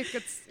realistic.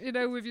 It's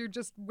if you're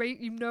just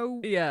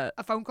Yeah.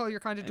 a phone call you're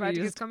kind of dreading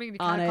you're is just coming and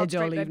you on can't edge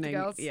all concentrate on anything evening.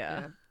 else.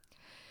 Yeah.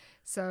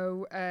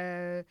 So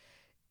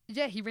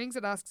he rings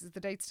and asks if the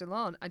date's still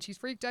on, and she's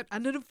freaked out.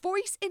 And then a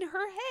voice in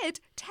her head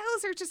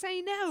tells her to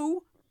say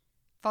no.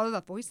 Follow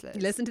that voice, Liz.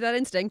 Listen to that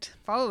instinct.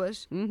 Follow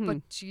it. Mhm. But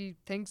she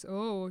thinks,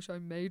 I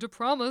made a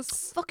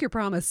promise. Fuck your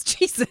promise.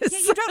 Jesus. Yeah,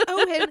 you don't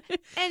owe him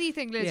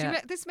anything, Liz.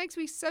 Yeah. This makes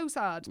me so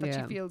sad that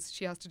Yeah. she feels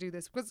she has to do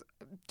this, because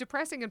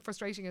depressing and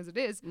frustrating as it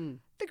is, I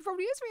think it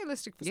probably is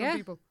realistic for Yeah. some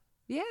people.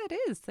 Yeah, it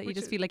is. That you Which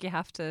just is- feel like you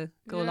have to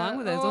go Yeah. along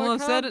with it. Oh,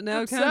 I've said it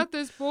now. Upset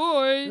this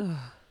boy.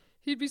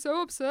 He'd be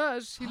so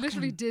upset. He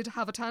literally did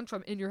have a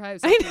tantrum in your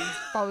house. I After know. he's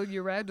following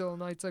you around all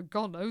night. So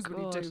God knows what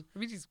he'd God. do. I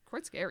mean, he's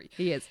quite scary.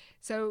 He is.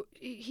 So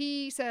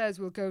he says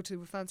we'll go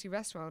to a fancy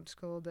restaurant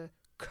called the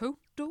Côte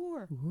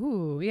d'Or.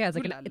 Ooh, yeah, it's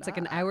like Ooh la it's like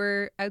an la.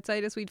 hour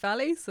outside of Sweet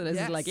Valley. So this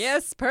is like,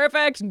 Yes. yes,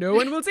 perfect. No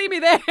one will see me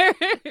there.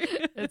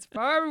 It's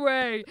far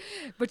away.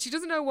 But she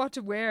doesn't know what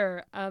to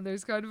wear. And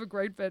there's kind of a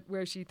great bit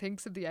where she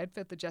thinks of the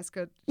outfit that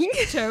Jessica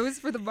chose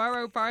for the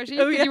Morrow party.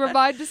 Oh, Can yeah. you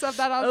remind us of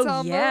that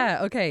ensemble? Oh, yeah.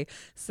 Okay.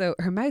 So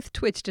her mouth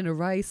twitched in a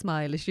wry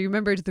smile as she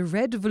remembered the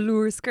red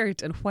velour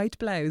skirt and white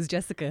blouse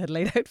Jessica had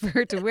laid out for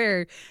her to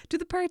wear to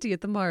the party at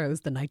the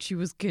Morrows the night she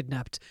was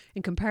kidnapped.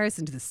 In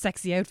comparison to the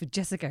sexy outfit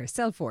Jessica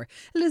herself wore,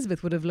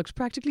 Elizabeth would have looked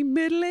practically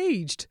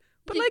middle-aged.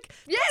 But yes.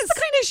 that's the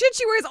kind of shit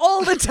she wears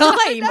all the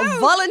time,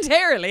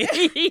 voluntarily.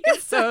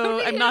 So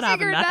I'm not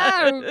having her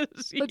that. now.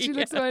 But she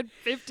looks about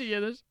 50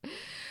 in it.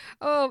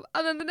 And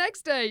then the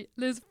next day,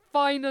 Liz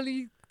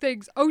finally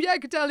thinks, "Oh yeah, I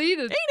could tell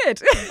Enid.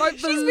 Enid! My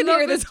She's been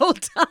here this whole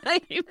time.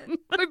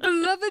 My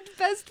beloved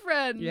best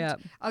friend. Yeah.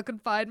 I'll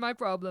confide my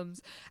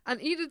problems."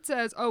 And Enid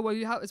says, "Oh well,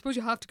 I suppose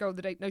you have to go on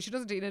the date." No, she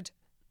doesn't, Enid.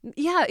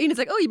 Yeah, Enid's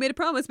like, oh, you made a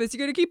promise, but you're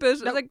going to keep it. I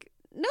No. was like,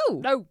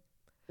 no.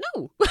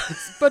 No.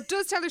 But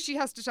does tell her she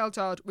has to tell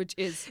Todd, which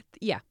is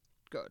Yeah,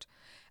 good.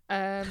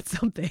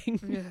 something.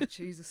 Yeah,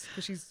 Jesus.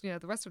 Because the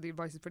rest of the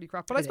advice is pretty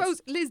crap. But I It is.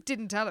 suppose Liz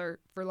didn't tell her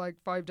for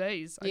 5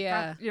 days. I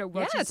Yeah. can't,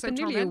 while she's It's so been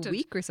nearly tormented. a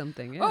week or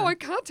something. Yeah. Oh, I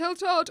can't tell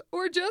Todd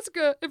or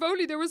Jessica. If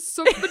only there was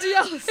somebody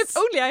else. if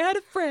only I had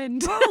a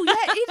friend. Oh,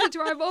 yeah, Enid,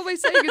 who I'm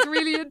always saying is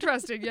really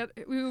interesting, yet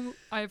whom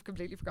I have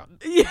completely forgotten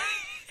Yeah.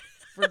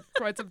 for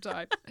quite some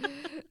time.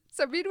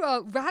 So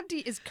meanwhile, Randy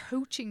is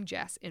coaching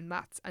Jess in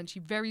maths, and she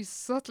very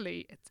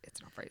subtly,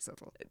 it's not very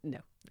subtle, No.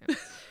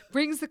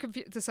 brings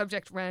the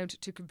subject round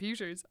to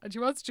computers, and she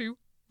wants to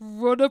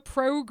run a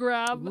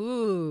program.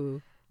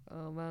 Ooh.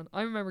 Oh man,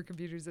 I remember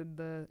computers in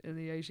the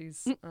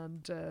 80s,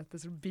 and the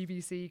sort of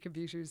BBC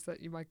computers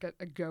that you might get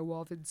a go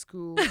of in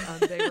school,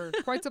 and they were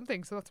quite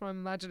something. So that's what I'm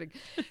imagining.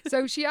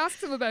 So she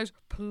asks him about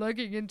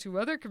plugging into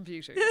other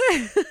computers.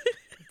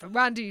 But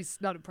Randy's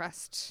not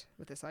impressed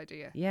with this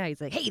idea, Yeah, he's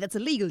like, hey, that's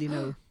illegal, you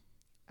know.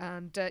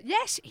 and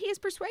yet he is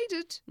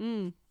persuaded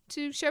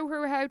to show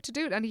her how to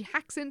do it, and he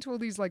hacks into all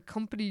these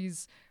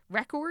companies'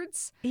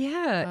 records.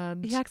 Yeah.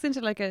 And- he hacks into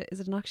is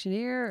it an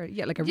auctioneer? Or,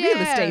 yeah, like a Yeah. real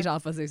estate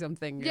office or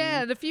something.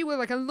 Yeah, and a few were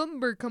like a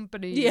lumber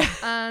company. Yeah.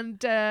 And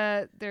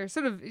they're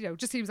sort of,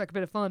 just seems like a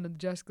bit of fun. And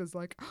Jessica's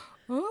like,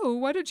 "Oh,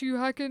 why don't you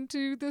hack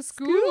into the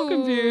school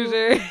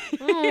computer."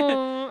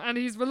 Oh, and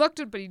he's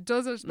reluctant, but he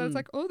does it. And it's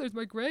like, "Oh, there's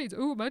my grades.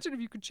 Oh, imagine if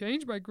you could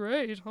change my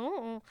grade."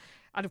 Oh.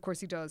 And of course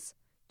he does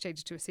change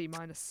it to a C-.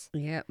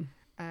 Yeah.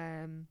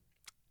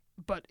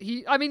 But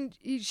he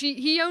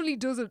only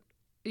does it,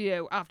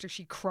 after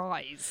she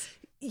cries.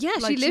 Yeah,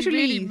 Like, she literally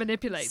really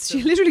manipulates She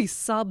him. literally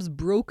sobs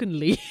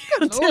brokenly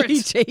until Lord.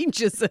 he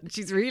changes it.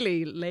 She's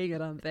really laying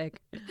it on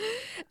thick.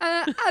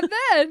 And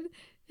then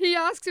he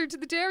asks her to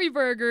the Dairy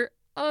Burger,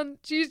 And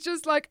she's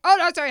just like, oh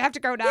no, sorry, I have to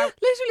go now.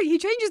 Literally, he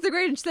changes the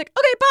grade and she's like,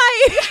 okay,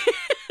 bye.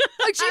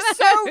 Like, she's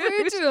so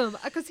rude to him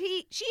because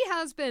she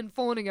has been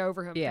fawning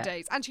over him Yeah. for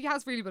days, and she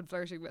has really been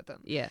flirting with him.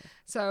 Yeah.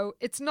 So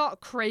it's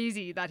not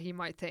crazy that he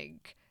might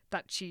think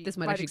that This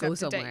might actually go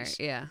accept a somewhere. date.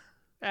 Yeah.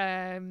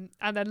 And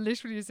then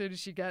literally as soon as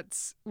she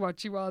gets what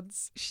she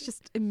wants, She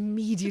just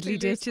immediately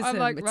just- ditches I'm him.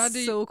 like, It's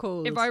Randy, so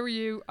cold. if I were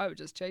you, I would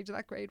just change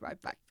that grade right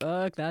back.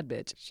 Fuck that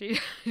bitch. She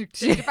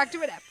take it back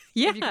to an F.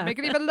 Yeah. If you can make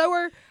it even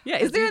lower. Yeah,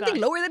 I'll is there do anything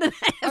that. lower than an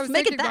F? I was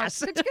Make thinking it that.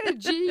 Could you get a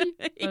G?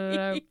 I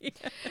don't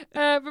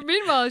know. But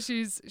meanwhile,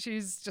 she's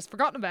just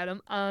forgotten about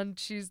him, and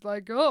she's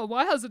like, "Oh,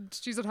 why hasn't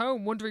she's at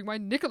home wondering why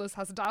Nicholas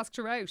hasn't asked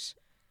her out?"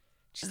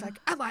 She's like,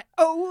 "Am I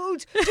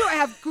old? Do I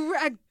have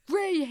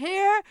grey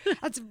hair?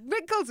 That's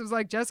wrinkles." I was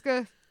like,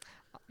 "Jessica,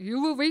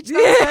 you will reach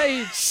that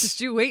stage.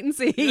 Just you wait and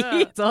see. Yeah.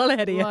 It's all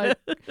ahead of you. Like,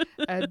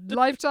 a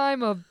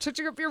lifetime of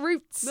touching up your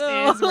roots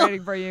No. is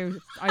waiting for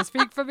you. I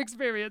speak from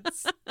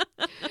experience."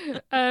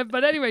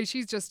 But anyway,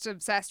 she's just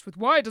obsessed with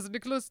why doesn't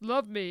Nicholas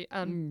love me?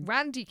 And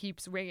Randy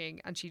keeps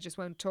ringing and she just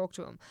won't talk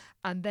to him.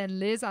 And then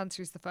Liz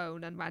answers the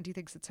phone and Randy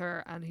thinks it's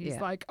her. And he's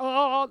Yeah. like,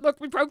 oh, look,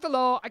 we broke the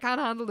law. I can't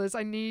handle this.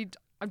 I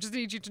just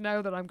need you to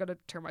know that I'm going to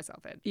turn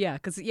myself in. Yeah,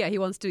 because he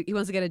wants to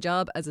get a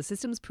job as a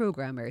systems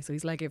programmer. So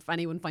he's like, if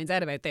anyone finds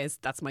out about this,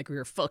 that's my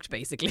career fucked,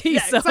 basically.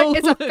 Yeah, so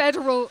it's a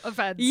federal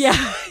offence. Yeah.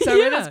 So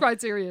it Yeah. is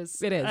quite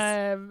serious. It is.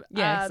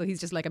 Yeah. So he's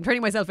just like, I'm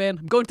turning myself in.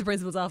 I'm going to the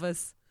principal's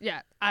office.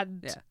 Yeah,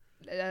 and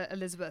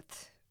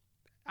Elizabeth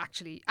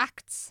actually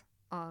acts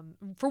on.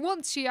 For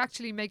once, she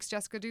actually makes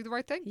Jessica do the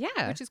right thing.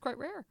 Yeah. which is quite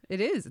rare. It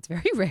is. It's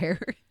very rare.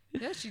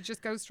 Yeah, she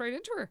just goes straight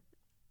into her.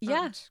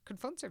 Yeah. and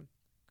confronts him,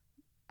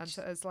 and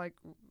says like,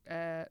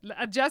 and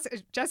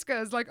Jessica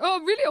is like, "Oh,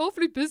 I'm really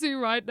awfully busy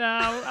right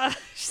now."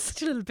 She's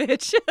such a little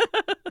bitch.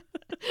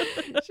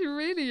 She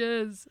really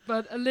is.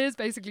 But Liz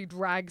basically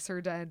drags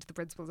her down to the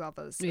principal's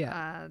office,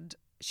 Yeah. and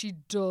she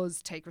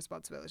does take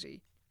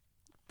responsibility.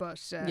 But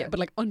Yeah, but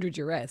like under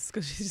duress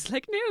because she's just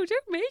like, no,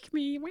 don't make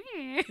me.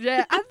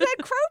 yeah, and then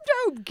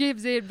Chrome Dome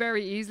gives in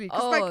very easily.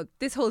 'Cause, Oh, like,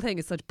 this whole thing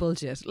is such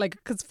bullshit. Like,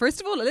 because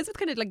first of all, Elizabeth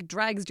kind of like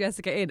drags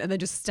Jessica in and then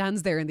just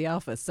stands there in the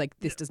office like,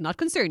 this does not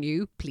concern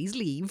you. Please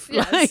leave.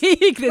 Yes. Like,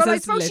 this but I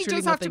has suppose she literally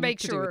does have to nothing make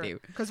do sure, with you.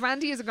 because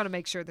Randy isn't going to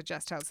make sure that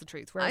Jess tells the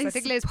truth, whereas I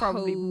think Liz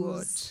probably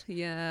would. suppose,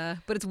 Yeah,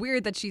 but it's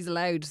weird that she's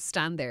allowed to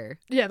stand there.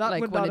 Yeah, that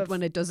like would when not it have-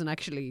 when it doesn't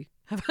actually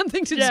have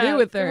anything to Yeah, do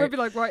with It her. would be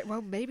like, right,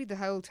 well, maybe the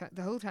whole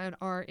town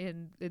are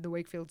in the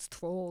Wakefield's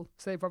thrall,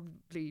 so they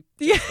probably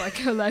just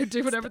like allowed to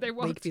do whatever they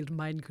want. Wakefield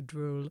mind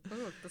control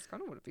Oh, that's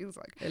kind of what it feels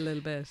like. a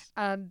little bit.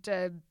 And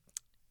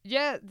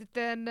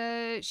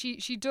then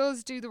she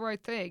does do the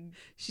right thing.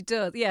 She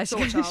does, yeah. She,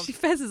 Sort of. she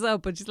fesses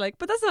up, but she's like,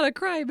 "But that's not a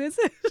crime, is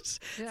it?"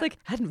 Yeah. It's like,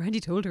 hadn't Randy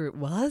told her it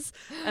was?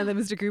 And then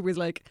Mr. Cooper's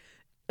like,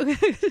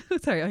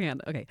 sorry, hang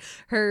on. Okay.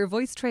 Her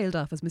voice trailed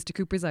off as Mr.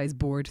 Cooper's eyes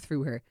bored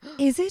through her.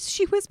 Is it?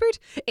 She whispered.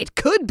 It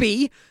could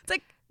be. It's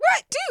like,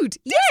 right, dude.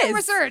 Yes. some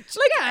research.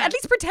 Like, Yeah. at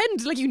least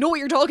pretend like you know what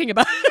you're talking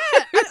about.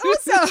 And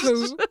also,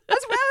 as well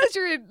as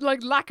your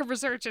like lack of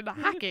research into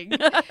hacking,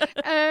 the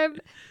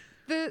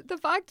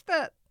fact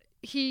that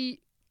he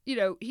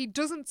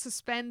doesn't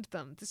suspend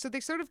them, so they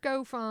sort of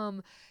go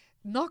from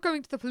not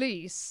going to the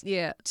police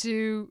Yeah.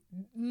 to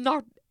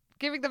not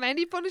giving them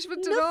any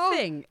punishment at all.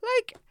 Nothing.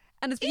 Like,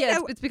 And it's you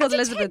know, it's because a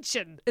Elizabeth.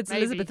 detention, It's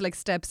maybe. Elizabeth like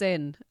steps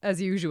in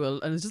as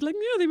usual and is just like,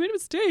 yeah, they made a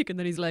mistake. And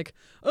then he's like,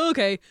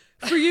 okay,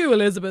 for you,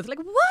 Elizabeth. Like,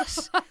 what?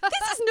 This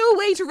is no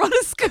way to run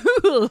a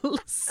school.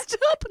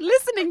 Stop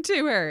listening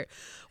to her.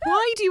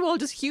 Why do you all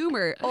just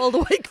humour all the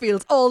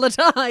Wakefields all the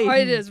time?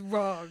 It is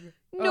wrong.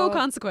 No Oh,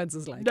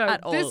 consequences, like, no,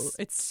 at all. this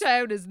It's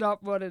sound is not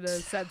run in a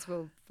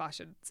sensible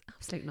fashion.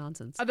 absolute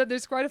nonsense. And then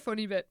there's quite a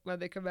funny bit when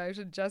they come out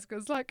and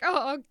Jessica's like,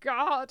 oh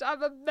God,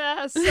 I'm a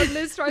mess. And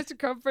Liz tries to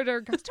comfort her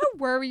and goes, don't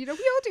worry, we all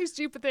do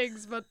stupid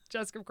things. But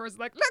Jessica, of course, is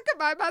like, look at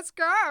my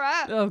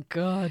mascara. Oh,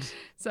 God.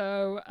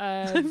 So,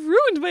 I've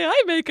ruined my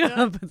eye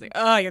makeup. It's like,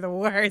 oh, you're the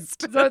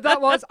worst. so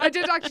I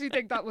did actually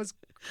think that was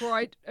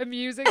quite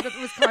amusing, that it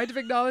was kind of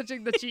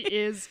acknowledging that she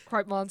is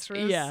quite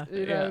monstrous. Yeah,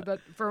 You know, yeah. that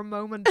for a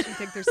moment you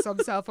think there's some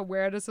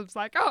self-awareness of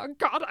like, oh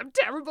God, I'm a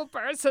terrible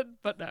person.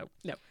 But no,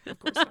 of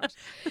course not.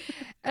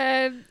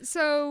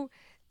 So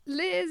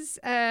Liz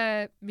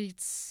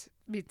meets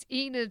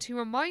Enid, who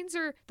reminds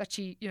her that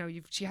she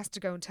has to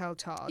go and tell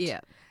Todd.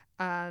 Yeah.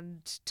 And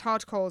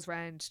Todd calls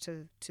round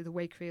to the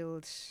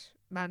Wakefield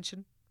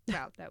mansion.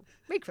 Well, no,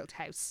 Wakefield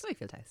house.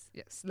 Wakefield House.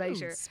 Yes,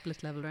 later.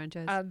 Split level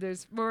ranches. And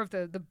there's more of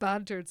the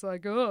banter. It's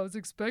like, oh, I was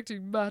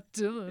expecting Matt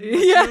Dillon.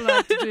 What's Yeah. Dillon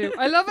have to do?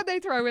 I love when they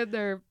throw in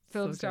their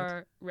film So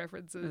star I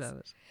references. love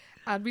it.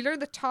 And we learn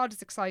that Todd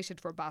is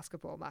excited for a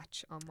basketball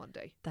match on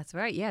Monday. That's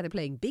right. Yeah, they're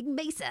playing Big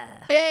Mesa.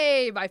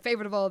 Hey, my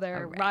favourite of all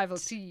their Correct. rival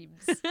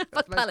teams.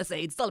 Fuck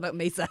Palisades. It's all about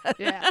Mesa.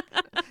 Yeah.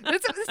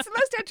 It's the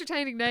most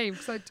entertaining name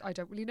because I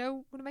don't really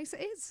know what a mesa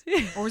is.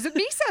 Or is it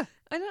Mesa?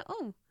 I don't.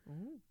 Oh,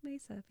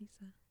 Mesa.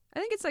 I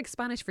think it's like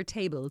Spanish for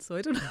table, so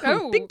I don't know.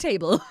 Oh. Big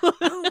table.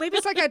 Oh, maybe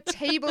it's like a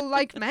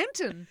table-like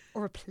mountain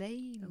or a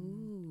plain.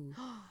 Ooh.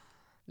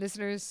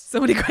 listeners, So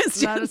many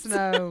questions. let us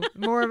know.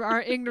 More of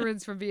our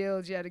ignorance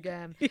revealed yet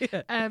again.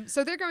 Yeah.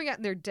 So they're going out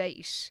on their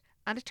date,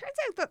 and it turns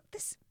out that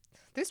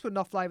this would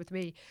not fly with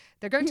me.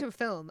 They're going to a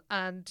film,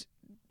 and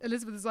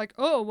Elizabeth is like,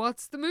 "Oh,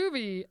 what's the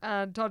movie?"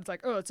 And Todd's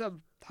like, "Oh, it's a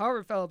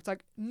horror film." It's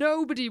like,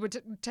 nobody would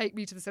take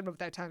me to the cinema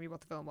without telling me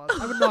what the film was.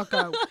 I would not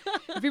go.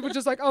 If people were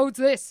just like, "Oh, it's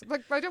this," I'm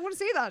like, I don't want to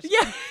see that.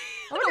 Yeah.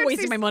 I'm not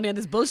wasting my money on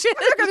this bullshit.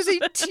 I'm not going to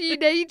see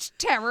Teenage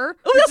Terror,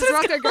 that's which is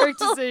what what they're going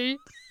to see.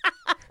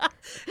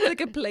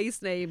 Like a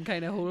place name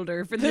kind of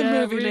holder for the Yeah,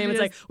 movie really name. It's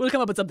is. like, we'll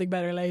come up with something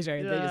better later.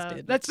 And they just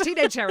did. That's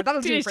Teenage Terror.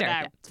 That'll do Teenage for Terror,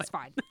 now. yeah, It's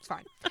fine. It's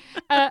fine.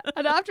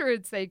 And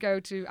afterwards,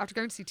 after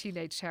going to see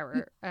Teenage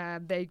Terror,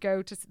 they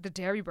go to the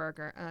Dairy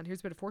Burger. And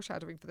here's a bit of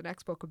foreshadowing for the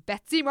next book.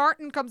 Betsy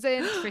Martin comes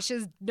in,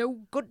 Trisha's no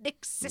good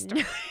Nick's sister.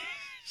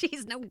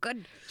 She's no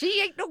good.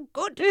 She ain't no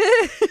good.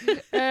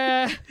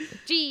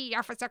 Gee,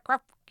 Officer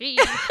Krupke.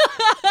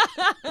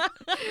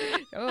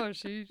 Oh,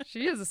 she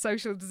has a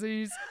social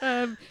disease.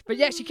 But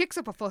yeah, she kicks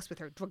up a fuss with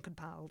her drunken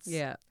pals.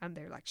 Yeah. And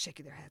they're like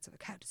shaking their heads.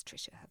 Like, how does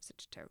Trisha have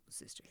such a terrible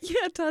sister?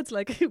 Yeah, Todd's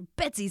like,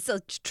 Betsy's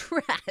such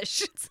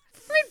trash.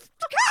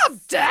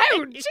 Calm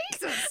down,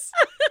 Jesus.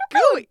 Go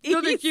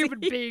Another easy. human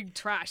being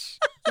trash.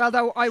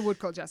 Although I would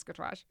call Jessica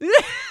trash.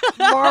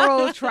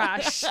 Moral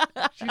trash.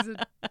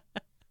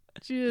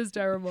 She is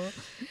terrible.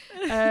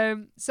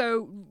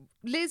 So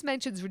Liz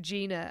mentions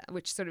Regina,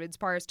 which sort of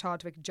inspires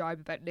Todd to make a jibe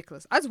about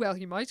Nicholas. As well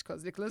he might,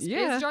 because Nicholas is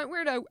a giant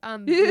weirdo.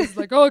 And Liz is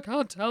like, oh, I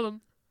can't tell him.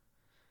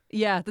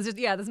 Yeah,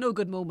 there's no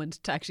good moment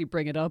to actually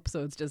bring it up.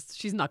 So it's just,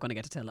 she's not going to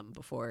get to tell him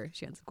before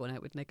she ends up going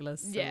out with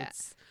Nicholas. So Yeah.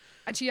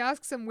 And she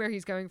asks him where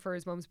he's going for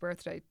his mum's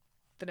birthday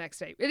the next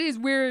day. It is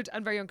weird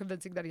and very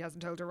unconvincing that he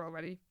hasn't told her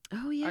already.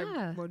 Oh, I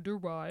yeah. wonder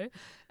why.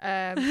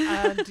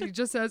 And he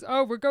just says,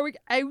 oh, we're going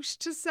out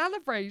to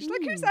celebrate.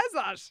 Like, who says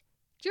that?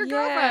 To your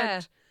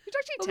girlfriend. You'd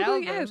actually tell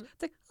going them. out.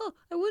 It's like, oh,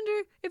 I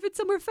wonder if it's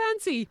somewhere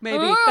fancy,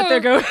 maybe, that they're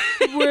going.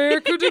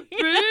 Where could it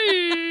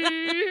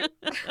be?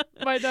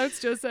 My notes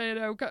just say in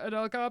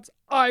all caps,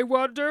 I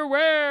wonder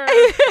where.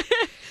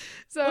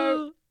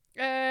 So,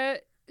 yeah,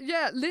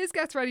 Liz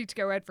gets ready to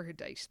go out for her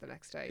date the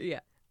next day.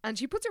 Yeah. And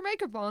she puts her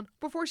makeup on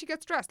before she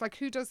gets dressed. Like,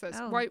 who does this?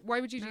 Oh, Why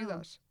would you do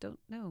that? Don't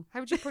know. How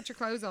would you put your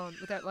clothes on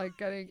without, like,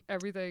 getting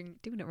everything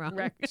Doing it wrong.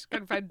 wrecked?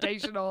 Getting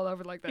foundation all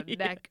over, like, the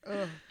neck.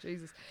 Oh,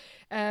 Jesus.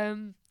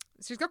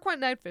 She's got quite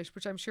an outfit,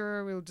 which I'm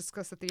sure we'll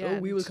discuss at the end. Oh,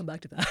 we will come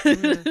back to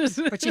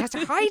that. But she has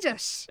to hide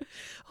it.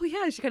 Oh,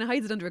 yeah, she kind of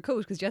hides it under a coat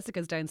because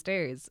Jessica's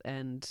downstairs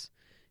and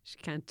she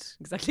can't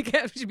exactly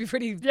get. She'd be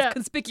pretty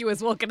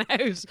conspicuous walking out.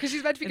 Because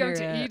she's meant to be going her,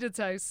 to Enid's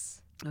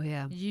house. Oh,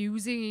 yeah.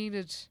 Using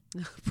Enid.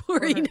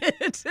 Poor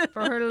Enid.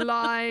 For her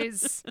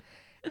lies.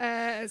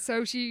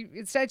 So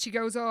instead she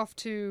goes off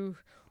to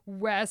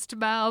West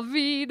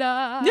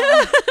Malvina,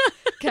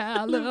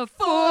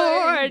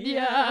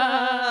 California.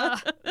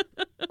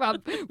 Well,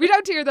 we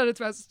don't hear that it's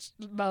West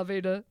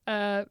Malvina.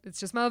 It's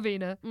just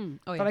Malvina.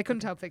 Oh, yeah. But I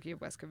couldn't help thinking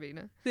of West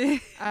Covina.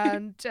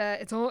 And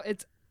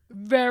it's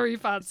very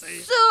fancy.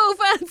 So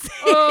fancy.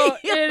 Oh,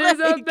 it is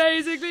Like,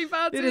 amazingly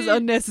fancy. It is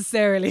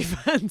unnecessarily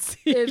fancy.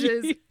 It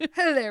is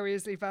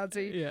hilariously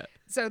fancy. Yeah.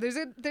 So there's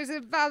a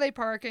valet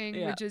parking,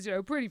 Yeah. which is,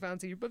 pretty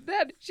fancy. But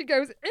then she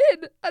goes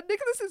in, and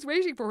Nicholas is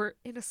waiting for her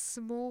in a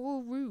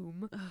small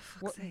room. Oh,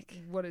 fuck's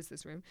sake. What is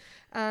this room?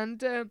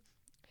 And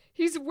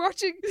he's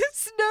watching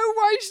snow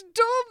white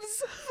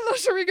doves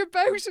fluttering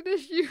about in a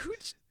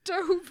huge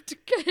domed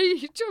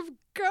cage of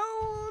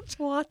gold.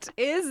 What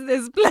is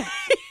this place?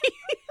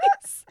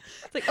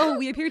 It's like, oh,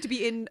 we appear to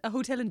be in a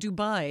hotel in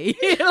Dubai.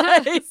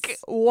 Like,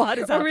 what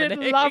is Or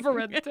happening? in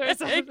Labyrinth or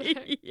something.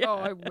 Yeah. Oh,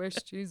 I wish,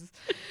 Jesus.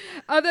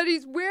 And then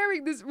he's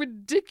wearing this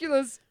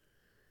ridiculous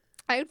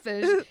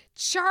outfit,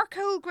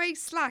 charcoal grey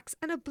slacks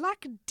and a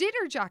black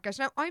dinner jacket.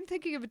 Now, I'm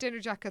thinking of a dinner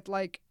jacket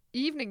like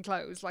evening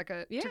clothes, like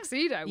a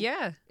tuxedo.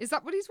 Yeah. Is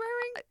that what he's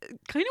wearing?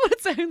 Kind of what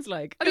it sounds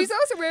like. And he's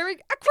also wearing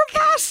a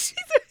cravat.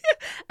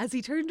 As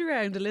he turned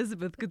around,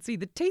 Elizabeth could see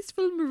the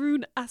tasteful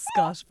maroon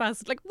ascot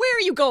fastened. Like, where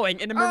are you going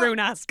in a maroon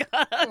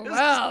ascot? Oh,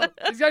 well,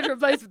 he's going to a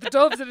place with the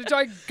doves and a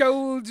giant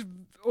gold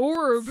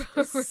orb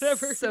or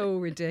whatever. So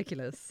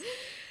ridiculous.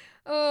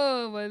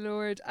 Oh, my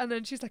lord. And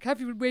then she's like,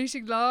 have you been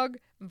waiting long?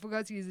 And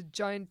because he's a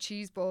giant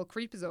cheeseball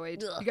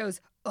creepazoid, he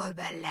goes, all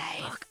my life.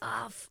 Fuck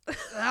off.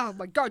 Oh,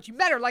 my God, you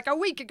met her like a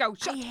week ago.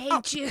 Shut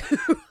up. you.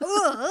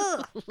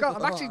 God,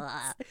 I'm actually...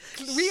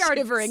 We are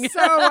Shivering.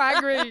 so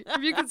angry.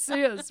 If you could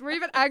see us. We're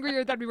even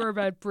angrier than we were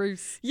about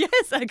Bruce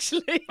Yes,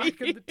 actually.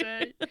 back in the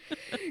day.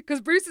 Because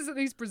Bruce is at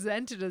least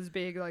presented as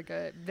being like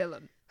a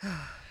villain.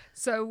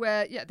 So,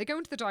 they go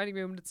into the dining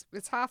room and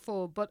it's half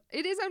full, but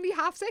it is only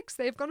 6:30.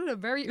 They've gone on a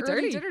very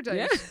early dinner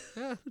date.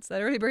 Yeah. It's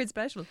that early bird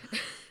special.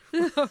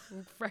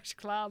 Fresh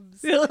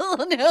clams.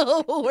 Oh,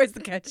 no. Where's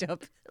the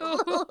ketchup?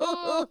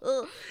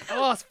 Oh,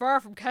 it's far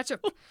from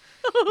ketchup.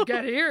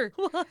 Get here.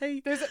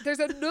 Why? There's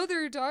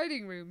another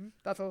dining room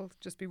that'll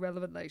just be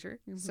relevant later.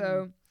 Mm-hmm.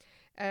 So,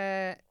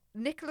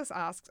 Nicholas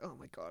asks, "Oh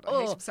my God,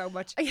 I hate him so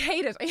much. I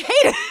hate it. I hate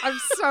it.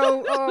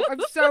 I'm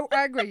so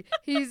angry."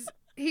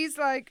 He's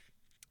like,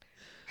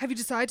 "Have you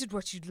decided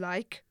what you'd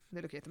like?" And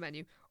they're looking at the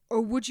menu.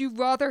 or would you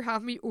rather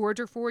have me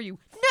order for you?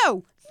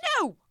 No.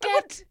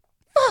 Get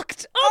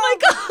fucked. Oh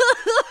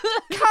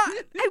my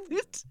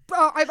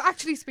god. I'm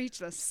actually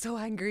speechless. So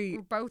angry.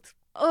 We're both.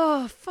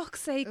 Oh,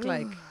 fuck's sake,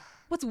 like.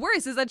 What's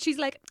worse is that she's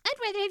like, I'd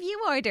rather have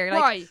you order.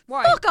 Like,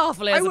 Why? Fuck off,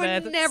 Elizabeth. I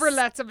would never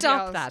let somebody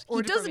Stop else that. He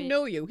order for doesn't me.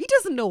 know you. He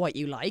doesn't know what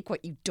you like,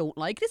 what you don't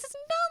like. This is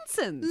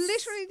nonsense.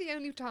 Literally the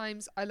only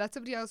times I let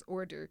somebody else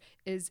order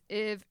is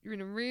if you're in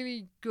a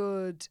really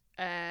good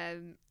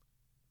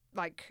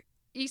like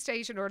East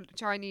Asian or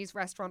Chinese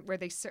restaurant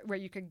where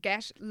you can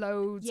get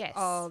loads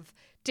of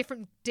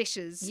different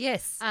dishes.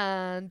 Yes.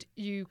 And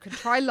you can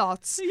try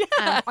lots. Yeah.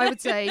 And I would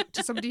say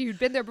to somebody who'd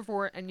been there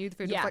before and knew the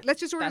food, Yeah, like, let's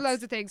just order that's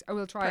loads of things and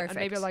we'll try it and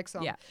maybe perfect. I'll like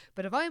some. Yeah.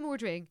 But if I'm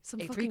ordering Some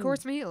a fucking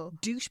 3-course meal.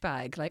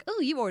 douchebag, like, oh,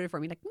 you ordered for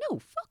me. Like, no,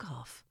 fuck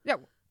off. No.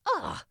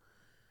 Ah.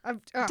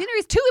 Dinner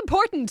Is too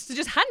important to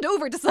just hand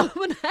over to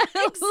someone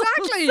else.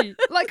 Exactly.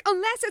 Like,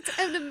 unless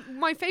it's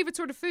my favourite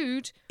sort of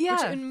food, which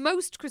Yeah. in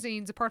most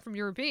cuisines, apart from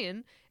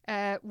European,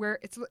 where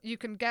you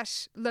can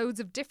get loads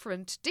of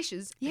different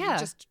dishes. And Yeah. you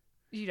just,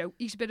 eat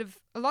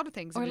a lot of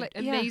things. Or Or like-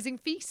 an yeah. amazing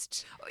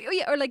feast. Oh,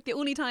 yeah, or like the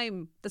only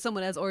time that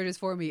someone else orders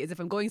for me is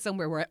if I'm going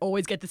somewhere where I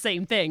always get the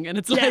same thing, and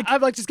it's Yeah, like,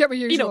 I'm like, just get my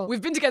usual.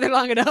 we've been together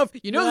long enough.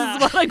 This is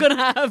what I'm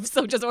gonna have,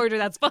 so just order.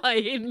 That's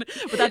fine.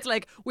 But that's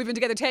like we've been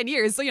together 10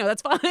 years, so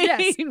that's fine.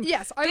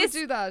 Yes, I would This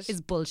do that. is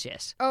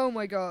bullshit. Oh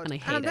my God. And I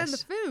hate then it. the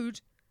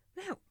food.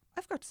 Now,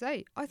 I've got to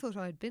say, I thought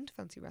I had been to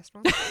fancy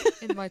restaurants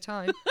in my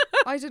time.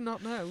 I did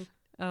not know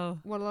Oh,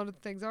 what a lot of the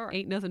things are.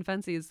 ain't nothing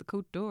fancy as the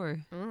Côte d'Or.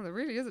 Oh, there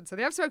really isn't. So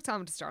they have smoked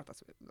salmon to start.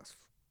 That's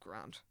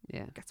grand.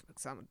 Yeah, Get smoked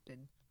salmon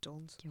in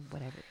Duns.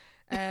 whatever.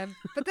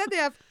 But then they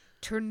have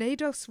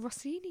Tornados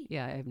Rossini.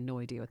 Yeah, I have no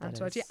idea what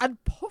that is.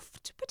 And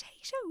puffed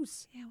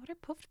potatoes. Yeah, what are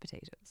puffed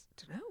potatoes?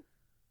 Don't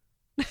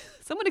know.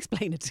 Someone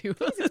explain it to us.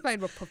 Please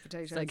explain what puffed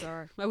potatoes Like,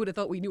 are. I would have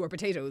thought we knew our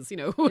potatoes,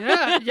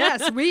 Yeah,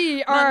 yes,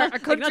 we are a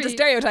country. not to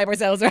stereotype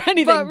ourselves or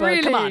anything, but,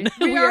 really, come on,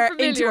 we are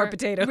familiar into our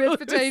potatoes. with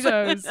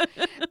potatoes.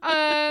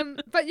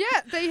 But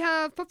yeah, they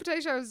have puffed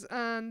potatoes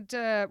and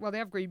they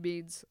have green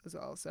beans as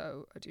well.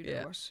 So I do know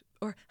Yeah. what.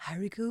 Or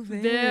haricot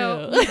vert.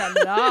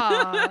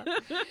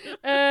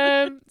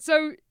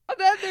 So and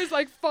then there's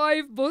like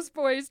 5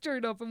 busboys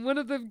turn up and one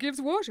of them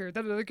gives water,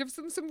 then another gives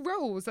them some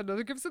rolls,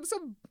 another gives them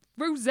some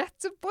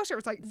rosettes of butter.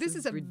 It's like this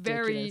is a very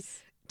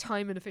ridiculous.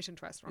 time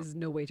inefficient restaurant. There's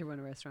no way to run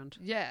a restaurant.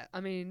 Yeah,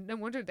 I mean, no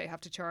wonder they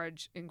have to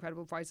charge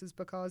incredible prices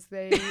because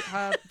they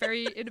have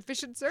very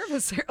inefficient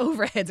service. Their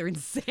overheads are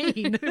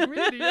insane. They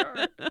really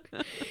are.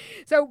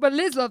 So, but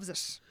Liz loves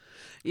it.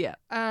 Yeah.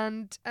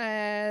 And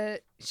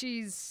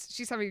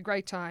she's having a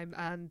great time,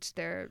 and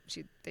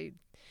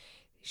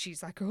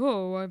she's like,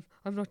 oh,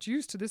 I'm not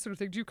used to this sort of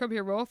thing. Do you come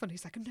here often?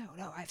 He's like, no,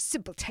 I have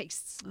simple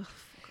tastes.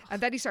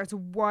 And then he starts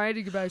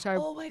whining about how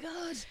Oh my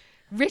god.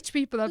 rich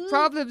people have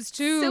problems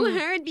too. So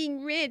hard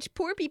being rich.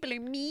 Poor people are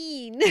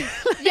mean.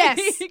 Yes.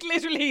 Like,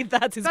 literally,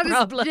 that's his That is-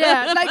 problem.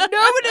 yeah, like no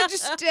one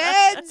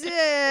understands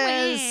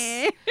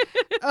it.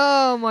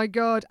 Oh my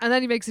God. And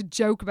then he makes a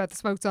joke about the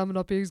smoked salmon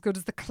not being as good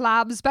as the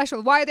clam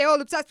special. Why are they all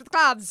obsessed with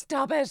clams?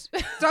 Stop it.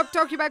 Stop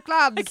talking about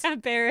clams. I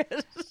can't bear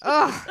it.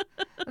 Ugh.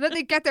 And then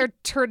they get their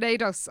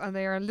tornadoes and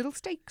they are little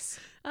steaks.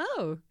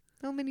 Oh.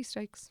 Little mini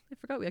steaks. I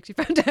forgot we actually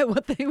found out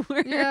what they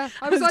were. Yeah,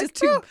 I I was was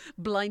just like, too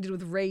blinded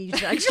with rage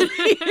to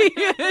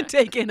actually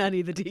take in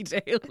any of the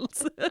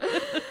details.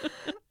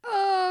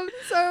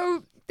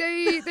 So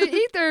they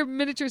eat their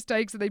miniature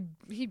steaks and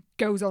he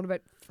goes on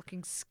about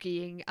fucking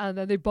skiing and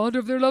then they bond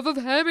over their love of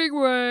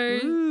Hemingway.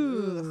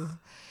 Ooh.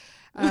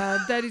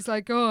 And then he's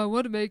like, oh, I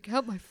want to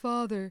help my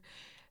father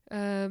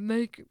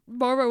make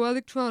Morrow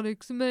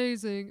Electronics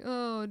amazing.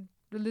 Oh, and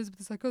Elizabeth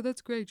is like, oh,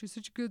 that's great. You're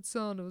such a good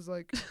son. I was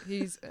like,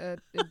 he's an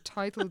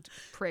entitled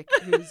prick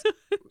who's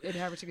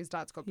inheriting his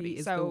dad's company. He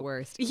is so the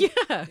worst.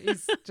 Yeah.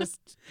 he's just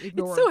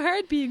ignored. It's so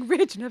hard being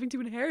rich and having to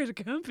inherit a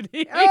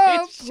company.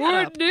 Oh, Shut poor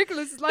up.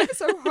 Nicholas. Life is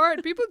so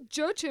hard. People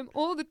judge him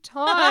all the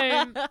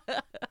time.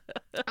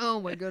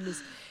 Oh, my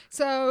goodness.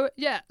 So,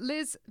 yeah,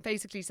 Liz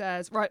basically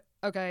says, right,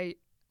 okay,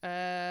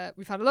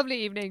 we've had a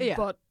lovely evening, Yeah.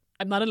 but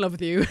I'm not in love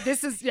with you.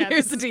 this is,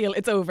 Here's the deal.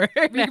 It's over.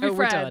 we can Now be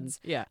we're done.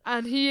 friends. Yeah.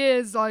 And he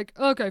is like,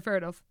 okay, fair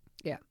enough.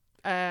 Yeah.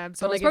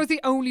 So But I suppose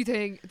the only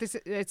thing,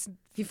 it's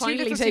He too finally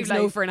little, takes too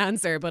no late. for an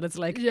answer, but it's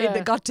like Yeah.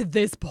 it got to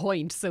this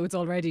point, so it's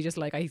already just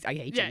like I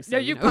hate Yeah, you. So, no,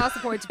 you know. passed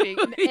the point to being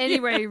in any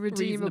way Reasonable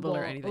redeemable.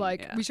 or anything,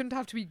 Like yeah. we shouldn't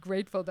have to be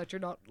grateful that you're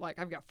not like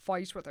having a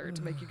fight with her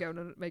to make her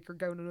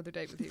go on another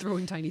date with you.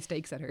 Throwing tiny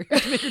stakes at her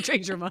to make her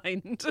change her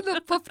mind.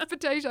 The puffed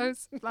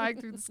potatoes flying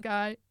through the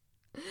sky.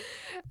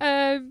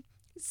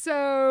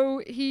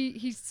 So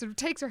he sort of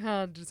takes her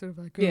hand and sort of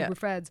like, oh, Yeah. we're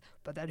friends.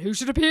 But then who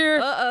should appear?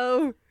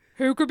 Uh-oh.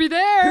 Who could be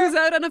there? Who's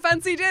out on a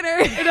fancy dinner?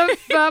 In a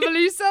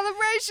family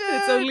celebration.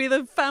 It's only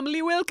the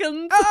family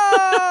Wilkins.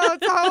 Oh,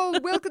 it's the whole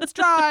Wilkins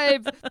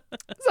tribe.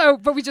 So,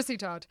 but we just see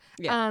Todd.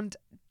 Yeah. And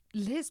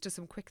Liz does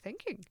some quick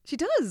thinking. She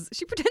does.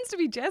 She pretends to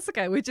be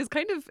Jessica, which is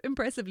kind of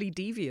impressively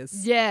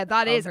devious. Yeah,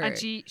 that is. her. And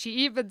she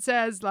even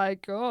says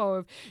like,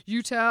 oh,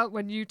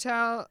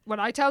 when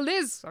I tell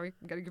Liz, sorry,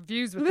 I'm getting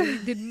confused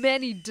with the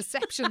many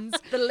deceptions.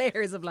 The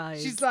layers of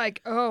lies. She's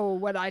like, oh,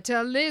 when I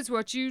tell Liz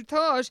what you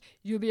thought,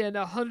 you'll be in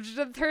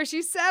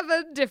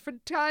 137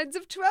 different kinds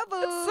of trouble.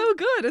 It's so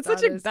good. It's That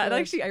such a is that good.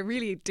 actually I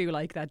really do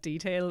like that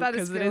detail That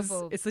is because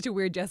skillful. it's such a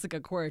weird Jessica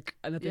quirk,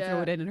 and that they throw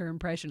Yeah. it in her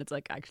impression. It's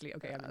like, actually,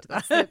 okay, I'm into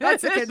that.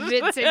 That's a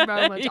convincing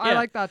moment. I Yeah.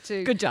 like that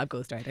too. Good job,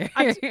 Ghostwriter.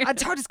 And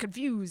Todd is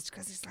confused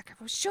because he's like, I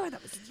was sure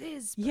that was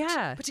Liz. But,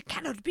 Yeah. But it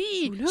cannot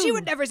be. Oh, no. She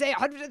would never say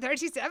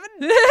 137.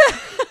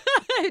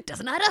 It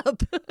doesn't add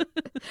up.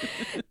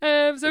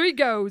 So he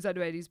goes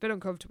anyway. He's a bit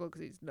uncomfortable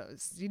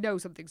because he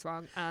knows something's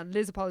wrong. And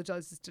Liz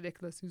apologizes to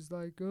Nicholas, who's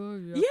like, oh,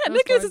 yeah. Yeah, that's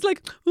Nicholas fine. is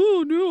like,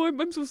 oh no,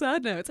 I'm so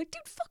sad now. It's like,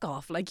 dude, fuck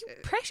off. Like, you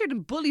pressured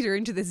and bullied her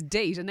into this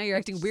date, and now you're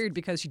acting weird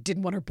because she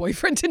didn't want her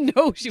boyfriend to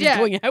know she was Yeah.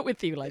 going out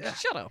with you. Like,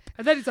 shut up.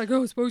 And then he's like,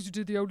 oh, I suppose you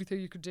did the only thing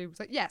you could do. It's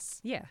like, yes.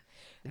 Yeah.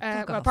 Well,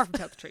 Fuck off. apart from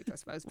tell the truth, I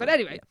suppose. But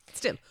anyway. Yeah.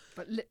 Still.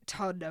 But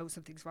Todd knows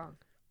something's wrong.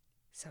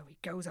 So he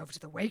goes over to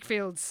the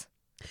Wakefields.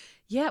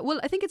 Yeah, well,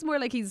 I think it's more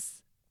like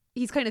he's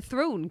kind of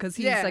thrown because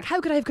he's Yeah. like, how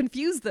could I have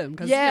confused them?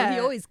 Because Yeah. he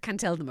always can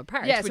tell them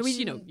apart. Yeah, so which, we-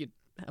 you'd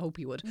hope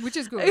he would. Which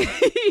is good.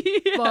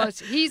 Yeah. But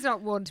he's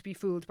not one to be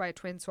fooled by a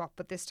twin swap.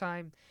 But this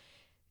time,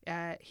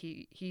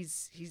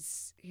 he's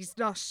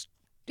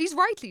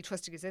rightly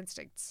trusting his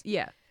instincts.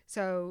 Yeah.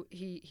 So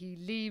he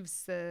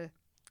leaves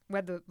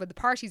when the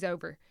party's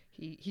over.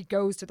 He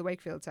goes to the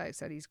Wakefield's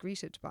house and he's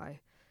greeted by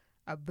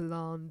a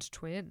blonde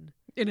twin.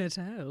 In a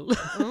towel.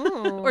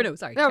 Oh. Or no,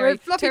 sorry. No, terry a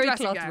fluffy terry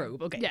dressing cloth gown.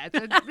 robe. Okay. Yeah,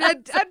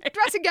 a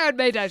dressing gown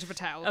made out of a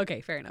towel.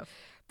 Okay, fair enough.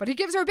 But he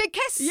gives her a big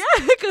kiss. Yeah,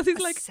 because he's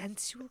A like,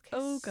 sensual kiss.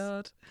 oh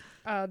God.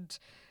 And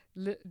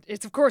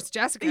it's of course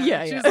Jessica.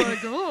 Yeah, She's yeah. like,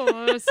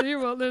 oh, I see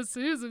what Liz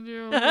sees in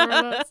you. More or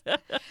less. And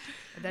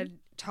then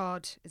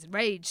Todd is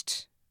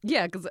enraged.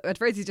 Yeah, because at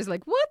first he's just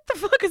like, what the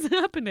fuck is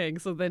happening?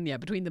 So then, yeah,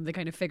 between them, they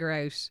kind of figure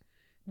out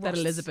that What's-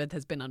 Elizabeth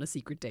has been on a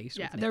secret date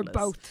Yeah, with and they're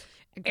Nicholas. both.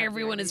 incredibly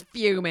Everyone angry. is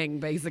fuming,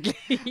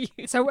 basically.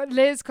 So when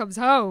Liz comes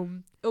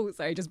home, Oh,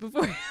 sorry, just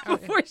before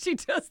she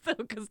does though,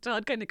 because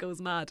Todd kind of goes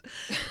mad,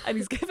 and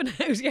he's giving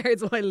out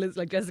yards while Liz,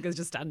 like Jessica's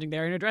just standing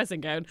there in her dressing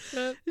gown.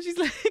 And she's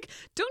like,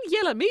 "Don't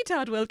yell at me,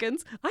 Todd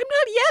Wilkins. I'm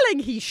not yelling."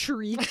 He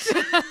shrieked.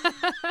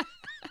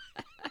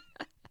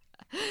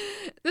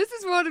 this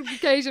is one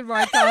occasion where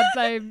I can't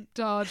blame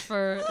Todd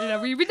for,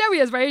 we know he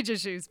has rage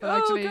issues, but Oh,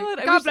 actually God,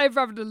 I can't wish- blame him for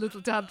having a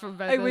little tantrum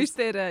about I this. wish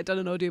they'd done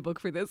an audiobook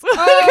for this.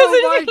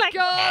 Oh my Like,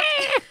 God.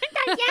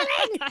 I'm not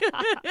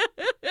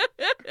yelling.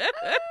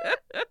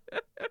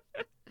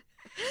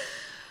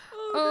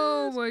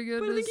 Oh God. my But I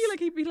goodness. think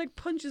he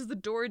punches the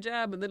door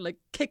jab and then like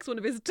kicks one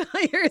of his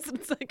tires, and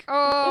it's like,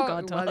 Oh,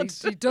 God, well, Todd.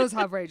 he does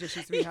have rage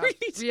issues. We He have, really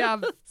we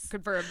have does.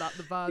 confirmed that in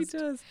the He past.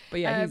 does. But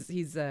yeah, Um,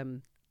 he's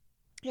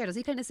yeah. Does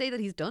he kind of say that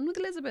he's done with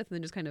Elizabeth and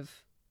then just kind of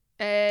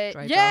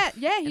drives Yeah, off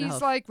yeah. in a He's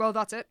huff? like, well,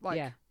 that's it. Like,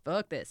 yeah,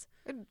 fuck this.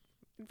 in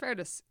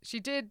fairness, she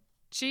did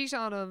cheat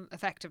on him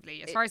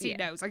effectively, as far as he Yeah.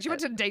 knows. Like, she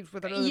went on a date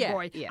with another yeah,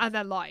 boy yeah. and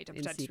then lied and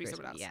In pretended to be secret.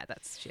 someone else. Yeah,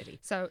 that's shitty.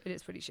 So it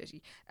is pretty shitty.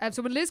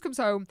 So when Liz comes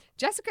home,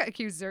 Jessica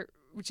accuses her,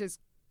 which is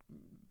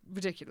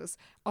ridiculous,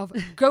 of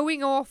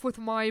going off with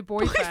my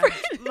boyfriend.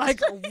 Like,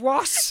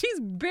 what? She's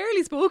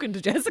barely spoken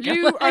to Jessica.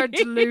 You are like-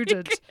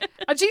 deluded.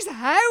 And she's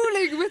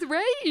howling with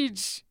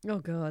rage. Oh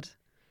God.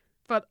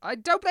 But I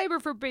don't blame her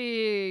for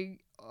being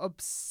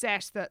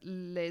upset that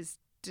Liz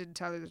didn't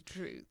tell her the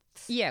truth.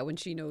 Yeah, when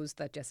she knows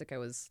that Jessica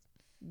was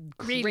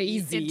Really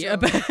crazy into him.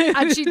 about,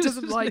 And she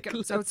doesn't like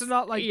him. So it's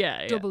not like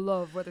Yeah, yeah. double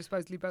love where they're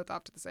supposedly both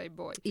after the same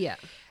boy. Yeah.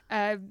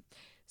 And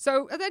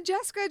then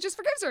Jessica just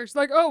forgives her. She's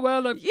like, oh,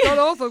 well, I've got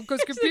off him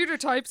because computer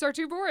types are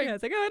too boring. Yeah,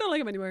 it's like, oh, I don't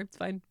like him anymore. It's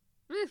fine.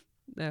 Eh.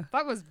 No.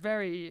 That was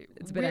very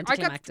It's a bit weird. I kept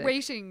anticlimactic.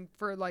 waiting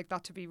for like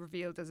that to be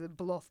revealed as a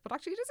bluff, but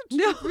actually it isn't.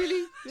 No. It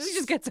really. She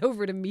just gets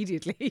over it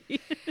immediately.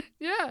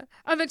 Yeah.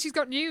 And then she's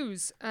got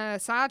news,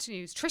 sad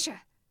news.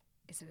 Trisha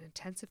is in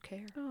intensive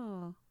care.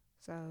 Oh.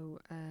 So,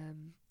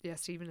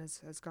 Stephen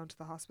has gone to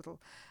the hospital.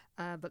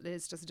 But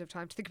Liz doesn't have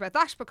time to think about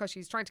that because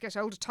she's trying to get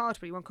hold of Todd,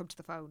 but he won't come to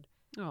the phone.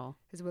 Oh.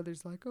 His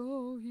mother's like,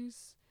 oh,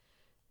 he's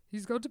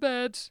gone to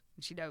bed.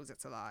 And she knows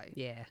it's a lie.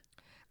 Yeah.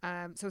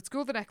 So at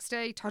school the next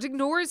day, Todd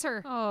ignores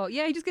her. Oh,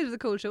 yeah, he just gives her the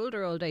cold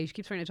shoulder all day. She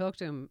keeps trying to talk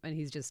to him and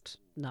he's just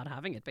not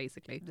having it,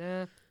 basically.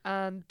 Yeah.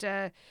 And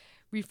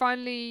we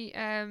finally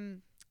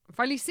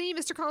see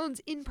Mr.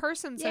 Collins in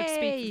person, so to speak,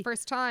 for Yay. the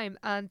first time.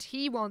 And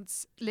he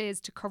wants Liz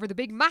to cover the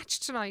big match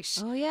tonight.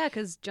 Oh, yeah,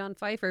 because John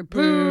Pfeiffer,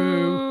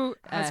 Boo,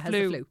 has has the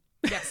flu. flu.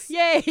 Yes.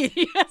 Yay!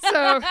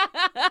 So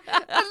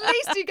at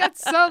least he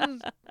gets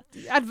some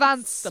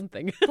advance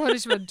Something.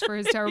 punishment for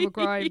his terrible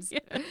crimes. Yeah.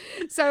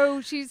 So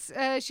she's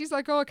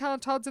like, oh, I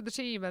can't. Todd's in the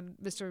team, and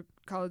Mr.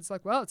 Collins is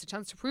like, well, it's a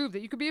chance to prove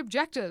that you can be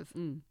objective.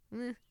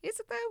 Is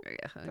it though?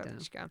 Yeah, I don't know.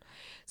 She can.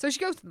 So she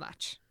goes to the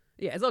match.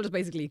 Yeah, it's all just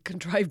basically a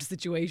contrived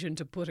situation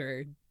to put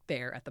her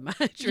there at the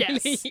match, really.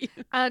 Yes.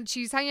 And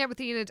she's hanging out with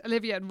Enid,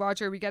 Olivia and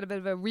Roger. We get a bit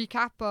of a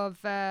recap of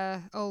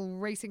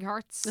old Racing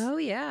Hearts. Oh,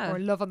 yeah. Or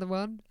Love on the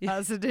Run,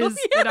 as it is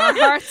in our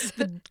hearts.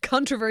 The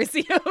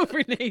controversy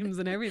over names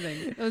and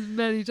everything. There's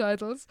many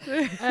titles.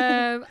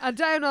 And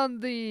down on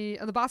the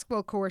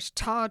basketball court,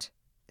 Todd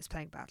is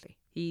playing badly.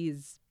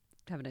 He's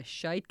having a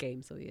shite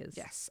game, so he is.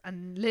 Yes.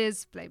 And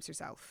Liz blames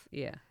herself.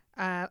 Yeah.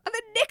 And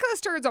then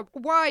Nicholas turns up.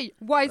 Why?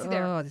 Why is he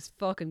there? Oh, this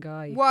fucking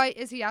guy. Why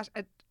is he at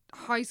a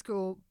high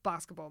school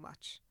basketball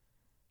match?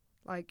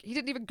 Like, he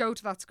didn't even go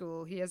to that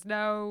school. He has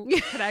no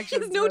connections.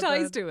 He has no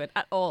ties to it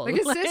at all. Like,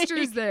 his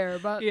sister's there,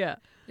 but yeah.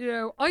 You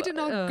know, I did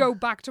not go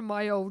back to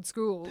my old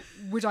school,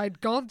 which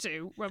I'd gone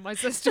to when my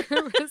sister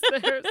was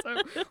there.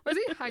 So was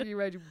he hanging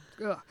around?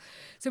 Ugh.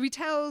 So he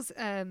tells,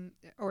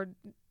 or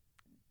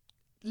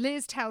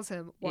Liz tells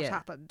him what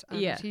happened,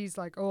 and he's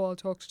like, "Oh, I'll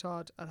talk to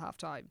Todd at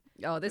halftime."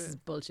 Oh, this is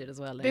bullshit as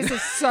well. This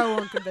is so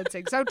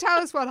unconvincing. So tell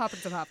us what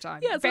happens at halftime.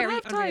 Yeah, very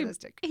at halftime,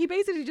 unrealistic. he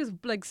basically just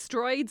like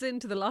strides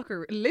into the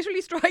locker,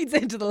 literally strides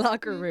into the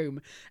locker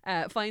room,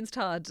 finds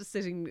Todd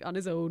sitting on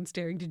his own,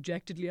 staring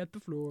dejectedly at the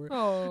floor.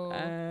 Oh,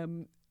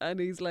 and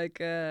he's like,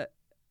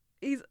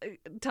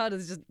 Todd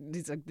is just,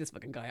 he's like, this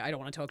fucking guy, I don't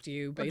want to talk to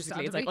you,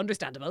 basically. It's like,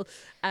 understandable.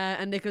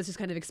 And Nicholas just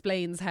kind of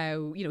explains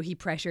how, you know, he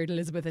pressured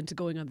Elizabeth into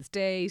going on this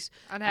date.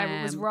 And how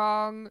it was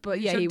wrong. But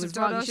yeah, he was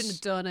wrong. He shouldn't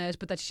have done it,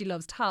 but that she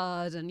loves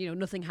Todd and, you know,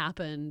 nothing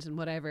happened and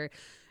whatever.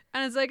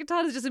 And it's like,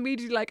 Todd is just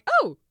immediately like,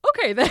 oh,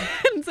 okay then.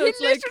 So he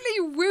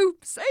literally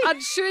whoops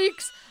and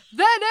shrieks,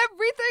 then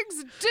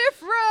everything's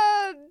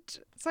different.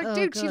 It's like,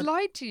 dude, God. She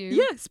lied to you.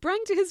 Yeah, sprang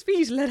to his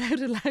feet, let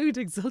out a loud,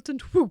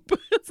 exultant whoop.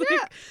 It's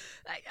like,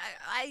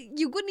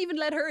 you wouldn't even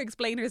let her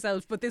explain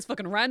herself, but this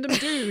fucking random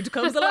dude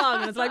comes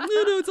along and it's like, no,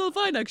 it's all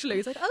fine, actually.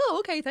 It's like, oh,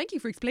 okay, thank you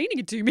for explaining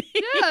it to me.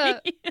 Yeah.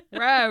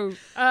 Wow.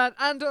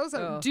 And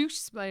also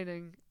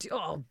douche-splaining.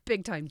 Oh,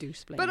 big time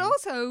douche-splaining. But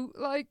also,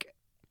 like,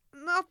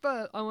 not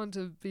that I want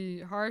to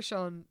be harsh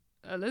on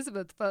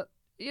Elizabeth, but,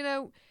 you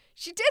know,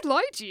 she did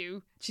lie to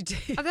you. She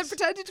did. And then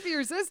pretended to be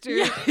your sister.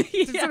 Yeah.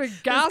 Sort of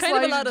gaslighted kind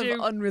of a lot of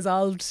you.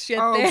 unresolved shit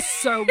there. there.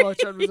 So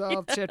much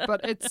unresolved shit.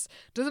 But it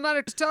doesn't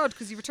matter to Todd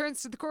because he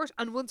returns to the court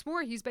and once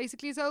more he's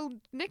basically his old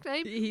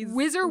nickname. He's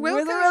Whizzer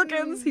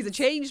Wilkins. He's a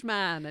changed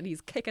man and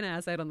he's kicking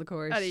ass out on the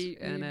court. And he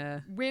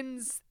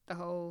wins the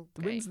whole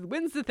game.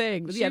 Wins the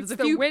thing. But yeah, there's a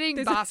few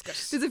winning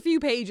basket. There's a few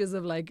pages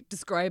of like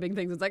describing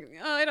things. It's like,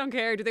 oh, I don't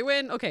care. Do they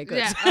win? Okay, good.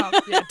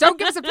 Yeah, Don't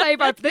give us a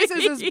play-by. This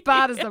is as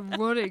bad as the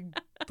running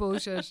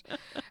bullshit.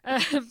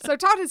 So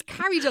Todd is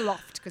carried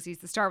aloft because he's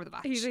the star of the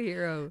match. He's a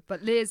hero.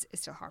 But Liz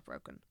is still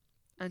heartbroken.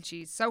 And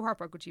she's so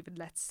heartbroken she even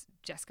lets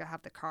Jessica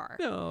have the car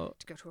to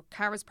go to a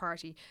Cara's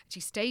party. And she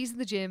stays in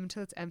the gym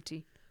until it's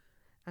empty.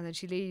 And then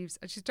she leaves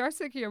and she starts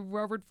thinking of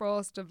Robert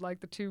Frost of like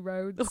the Two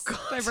Roads. Oh God,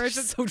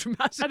 diversion. So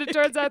dramatic. And it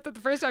turns out that the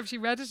first time she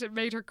read it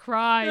made her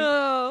cry.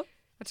 Oh,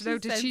 I don't know,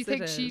 did she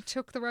think she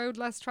took the road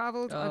less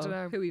travelled? I don't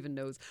know. Who even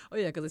knows? Oh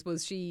yeah, because I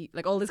suppose she,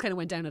 like, all this kind of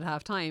went down at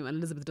half time and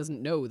Elizabeth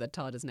doesn't know that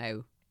Todd is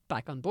now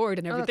back on board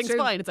and everything's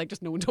fine. It's like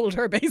just no one told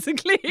her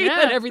basically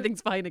that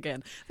everything's fine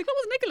again. Like, what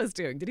was Nicholas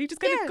doing? Did he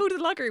just kind of go to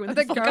the locker room and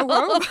then fuck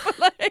off?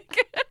 Like,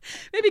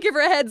 maybe give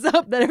her a heads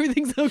up that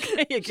everything's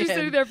okay again. She's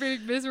sitting there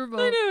feeling miserable.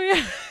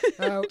 I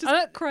know,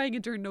 just crying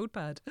into her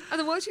notepad. And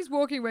then while she's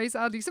walking away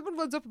sadly, someone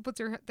runs up and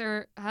puts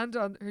their hand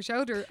on her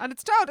shoulder and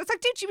it's Todd. It's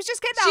like, dude, she was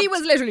just kidnapped. She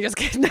was literally just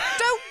kidnapped.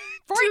 Don't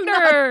frighten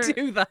her.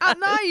 Do that at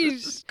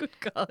night. Good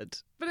God.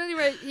 But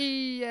anyway,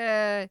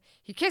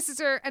 he kisses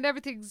her and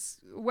everything's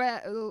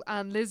well,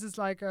 and Liz is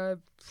like, I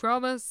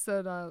promise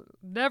that I'll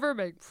never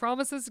make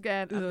promises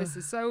again. And this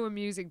is so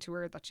amusing to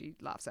her that she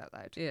laughs out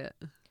loud. Yeah.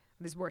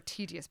 There's more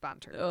tedious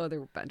banter. Oh,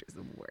 their banter's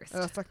the worst.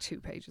 Oh, it's like 2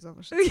 pages of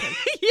it.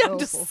 Yeah, I'm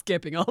just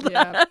skipping all that.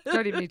 Yeah,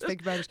 don't even need to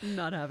think about it.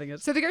 Not having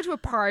it. So they go to a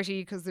party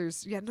because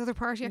there's another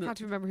party. I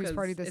can't remember whose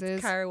party this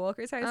is. Cara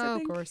Walker's house, I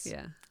think. Of course.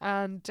 Yeah.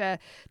 And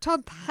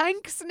Todd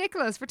thanks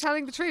Nicholas for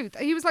telling the truth.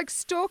 He was like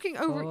stalking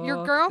over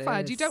your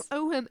girlfriend. You don't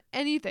owe him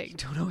anything. You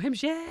don't owe him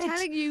shit.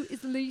 Telling you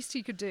is the least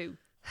he could do.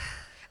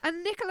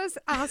 And Nicholas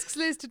asks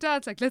Liz to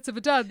dance, like, let's have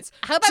a dance.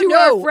 How about to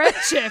our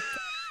friendship?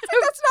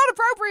 That's not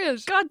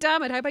appropriate. God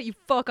damn it. How about you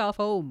fuck off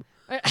home?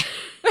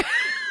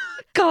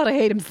 God, I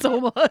hate him so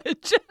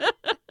much.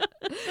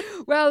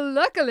 Well,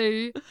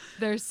 luckily,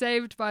 they're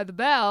saved by the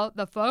bell,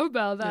 the phone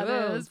bell that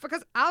is,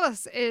 because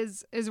Alice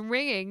is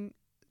ringing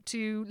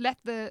to let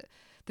the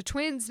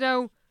twins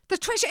know that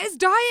Trisha is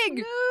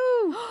dying.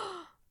 No.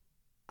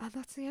 And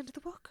that's the end of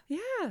the book.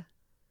 Yeah.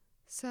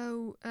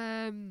 So,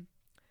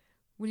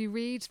 will you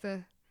read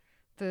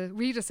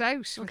read us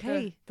out?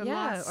 Okay. The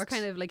last, or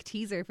kind of like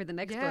teaser for the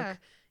next book.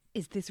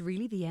 Is this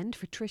really the end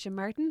for Trisha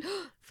Martin?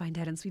 Find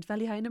out on Sweet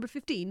Valley High number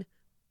 15.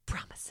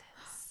 Promises.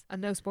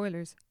 And no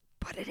spoilers.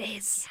 But it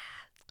is.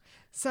 Yeah.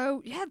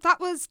 So,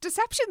 that was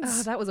Deceptions.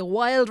 Oh, that was a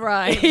wild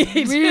ride.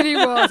 It really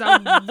was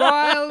a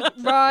wild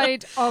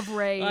ride of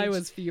rage. I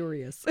was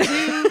furious.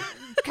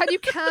 Can you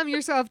calm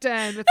yourself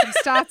down with some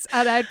stats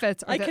and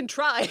outfits? I can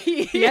try.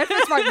 The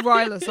outfits might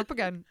rile us up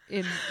again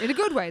in a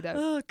good way, though.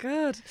 Oh,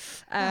 God.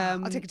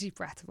 I'll take a deep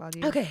breath while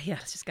you... Okay, yeah,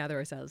 let's just gather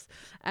ourselves.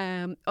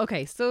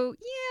 Okay, so,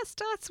 yeah,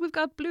 stats. We've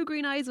got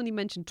blue-green eyes only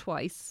mentioned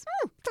twice.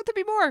 Oh, thought there'd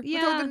be more.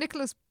 Yeah. With all the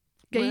Nicholas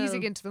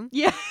gazing into them.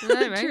 Yeah,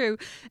 Anyway. true.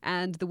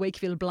 And the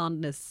Wakefield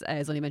blondness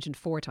is only mentioned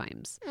 4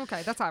 times.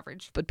 Okay, that's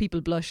average. But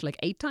people blush like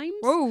 8 times.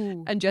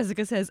 Whoa. And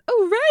Jessica says,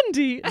 "Oh,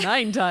 Randy,"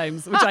 9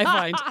 times, which I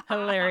find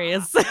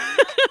hilarious.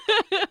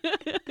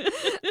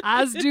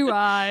 As do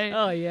I.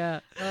 Oh, yeah.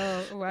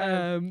 Oh,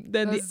 wow.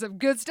 Then Those are some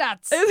good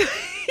stats.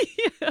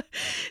 Yeah.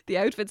 The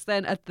outfits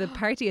then at the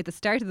party at the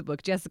start of the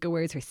book, Jessica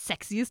wears her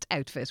sexiest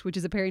outfit, which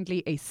is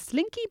apparently a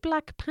slinky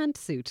black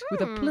pantsuit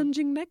with a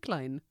plunging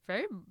neckline.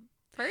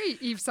 Very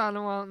Yves Saint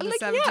Laurent in the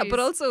 70s. Yeah, but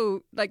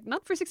also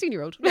not for a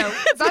 16-year-old. No,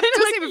 that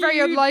does seem a very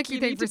unlikely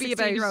thing for a to be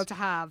 16-year-old to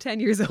have. 10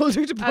 years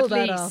older to pull At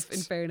that least. off,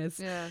 in fairness.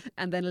 Yeah.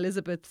 And then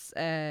Elizabeth's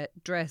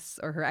dress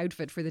or her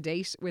outfit for the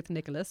date with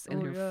Nicholas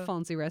in her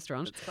fancy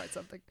restaurant. It's quite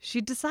something. She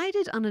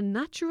decided on a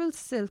natural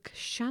silk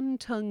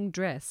shantung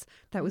dress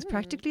that was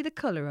practically the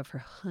colour of her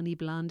honey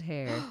blonde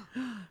hair.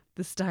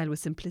 The style was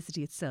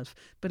simplicity itself,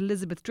 but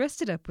Elizabeth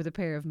dressed it up with a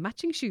pair of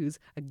matching shoes,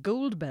 a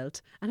gold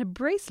belt and a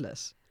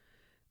bracelet.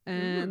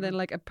 And then,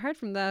 apart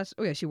from that,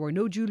 she wore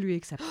no jewellery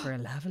except for a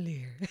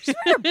lavalier. She's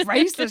wearing a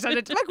bracelet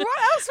and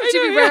what else would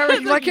she be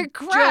wearing? Like a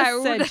crown.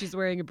 Just said she's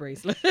wearing a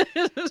bracelet.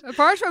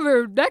 Apart from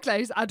her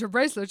necklace and her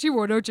bracelet, she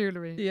wore no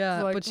jewellery.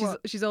 Yeah, Like, but what?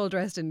 she's all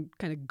dressed in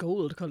kind of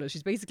gold colours.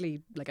 She's basically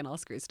like an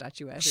Oscars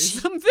statuette or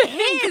something.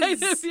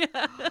 Kind of,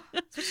 yeah.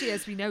 Especially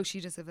as we know, she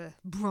does have a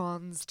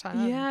bronze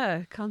tan.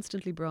 Yeah,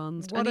 constantly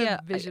bronzed. What and a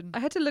vision. I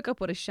had to look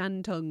up what a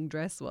shantung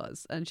dress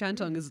was, and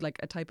shantung is like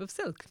a type of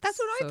silk. That's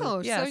what I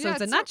thought. Yeah, So, so yeah,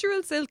 it's a it's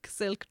natural silk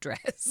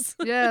dress.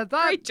 Yeah,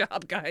 that Great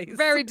job, guys.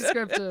 very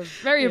descriptive,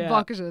 very Yeah.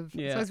 evocative.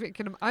 Yeah. So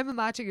I'm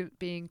imagining it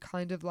being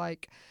kind of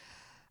like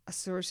a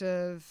sort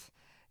of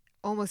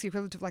almost the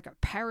equivalent of like a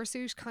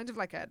parasuit, kind of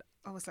like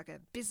almost like a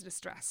business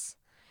dress.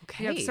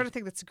 Okay. You know, the sort of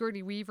thing that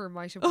Sigourney Weaver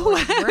might have Oh,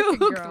 worn as a working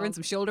wow. girl. Wearing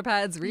some shoulder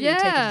pads, really take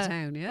it to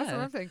town. Yeah, That's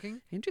what I'm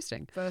thinking.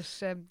 Interesting. But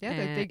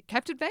they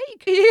kept it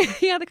vague.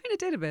 Yeah, they kind of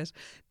did a bit.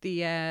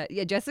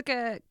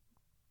 Jessica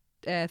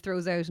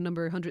throws out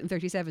number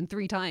 137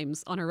 3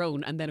 times on her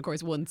own, and then of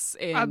course once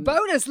in A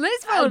bonus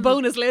Lisbon. a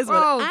bonus Lisbon.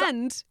 Oh,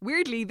 and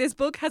weirdly, this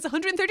book has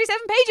 137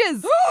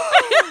 pages.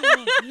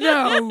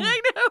 No.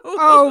 I know.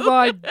 Oh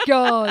my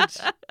God.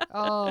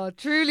 Oh,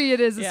 truly it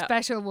is a Yeah.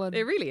 special one.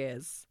 It really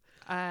is.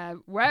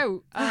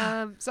 Wow.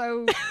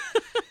 So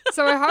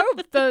I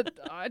hope that,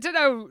 I don't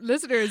know,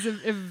 listeners,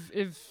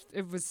 if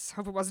it was,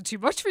 hope it wasn't too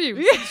much for you.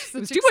 Yeah, Such it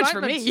was too much for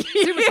excitement, me.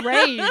 Too much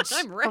rage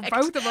I'm for wrecked.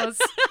 both of us.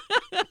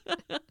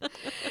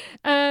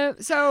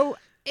 So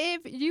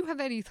if you have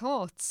any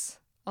thoughts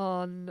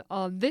on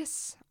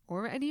this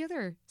or any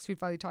other Sweet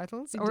Valley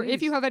titles, or if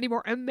Indeed. you have any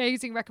more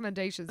amazing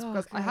recommendations,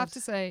 because I have God.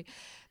 to say,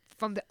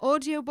 from the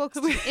audiobooks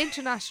to the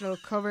international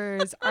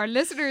covers, our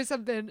listeners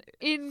have been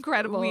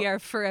incredible. We are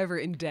forever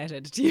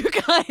indebted to you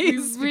guys. We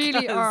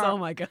really because, are. Oh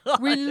my God.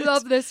 We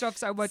love this stuff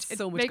so much.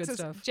 So it much makes good us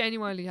stuff.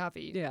 genuinely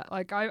happy. Yeah.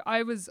 Like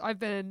I've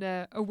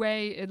been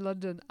away in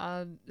London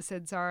and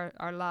since our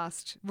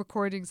last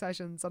recording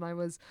sessions, and I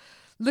was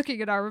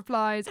looking at our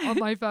replies on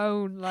my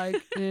phone, like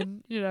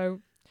in,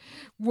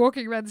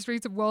 walking around the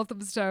streets of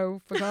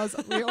Walthamstow, because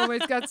we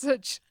always get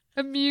such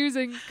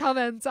amusing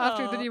comments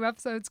after the new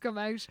episodes come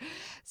out.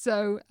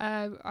 So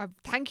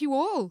thank you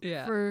all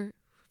Yeah. for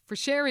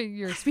sharing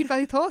your Sweet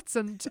Valley thoughts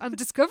and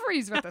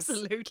discoveries with us.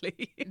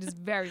 Absolutely. It is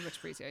very much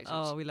appreciated.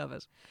 Oh, we love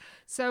it.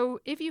 So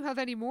if you have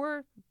any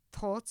more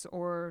thoughts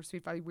or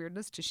Sweet Valley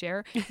weirdness to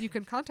share, you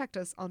can contact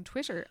us on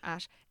Twitter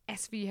at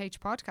SVH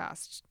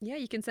Podcast. Yeah,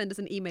 you can send us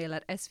an email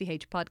at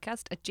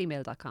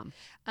svhpodcast@gmail.com.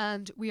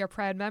 And we are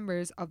proud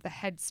members of the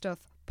Head Stuff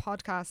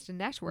Podcast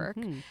Network.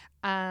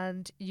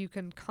 And you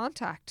can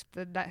contact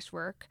the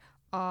network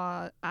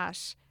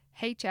at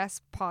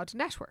HS Pod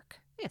Network.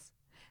 Yes.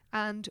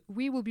 And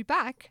we will be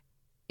back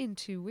in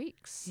 2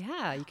 weeks.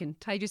 Yeah, you can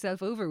tide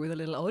yourself over with a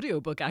little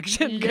audiobook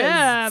action. 'cause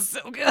Yeah. it's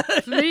so good.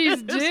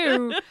 Please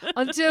do.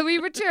 Until we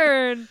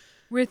return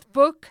with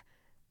book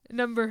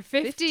number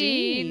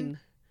 15.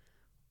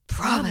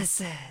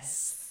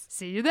 Promises.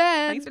 See you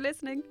then. Thanks for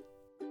listening.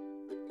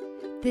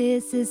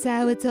 This is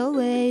how it's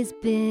always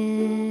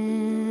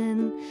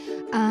been.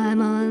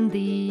 I'm on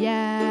the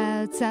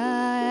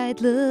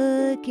outside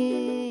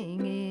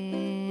looking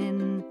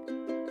in.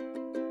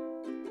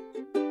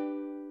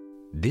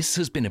 This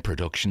has been a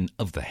production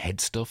of the Head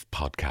Stuff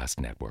Podcast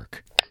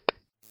Network.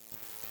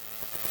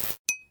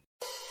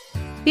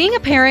 Being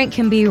a parent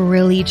can be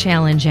really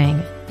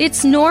challenging.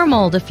 It's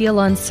normal to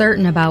feel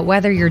uncertain about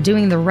whether you're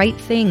doing the right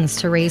things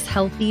to raise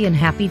healthy and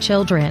happy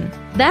children.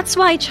 That's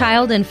why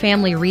Child and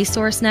Family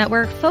Resource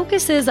Network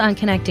focuses on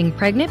connecting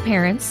pregnant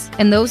parents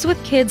and those with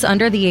kids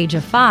under the age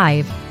of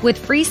 5 with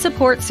free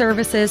support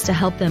services to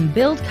help them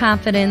build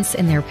confidence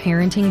in their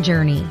parenting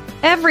journey.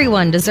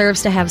 Everyone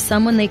deserves to have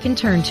someone they can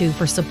turn to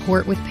for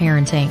support with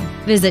parenting.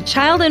 Visit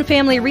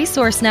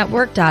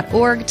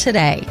childandfamilyresourcenetwork.org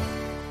today.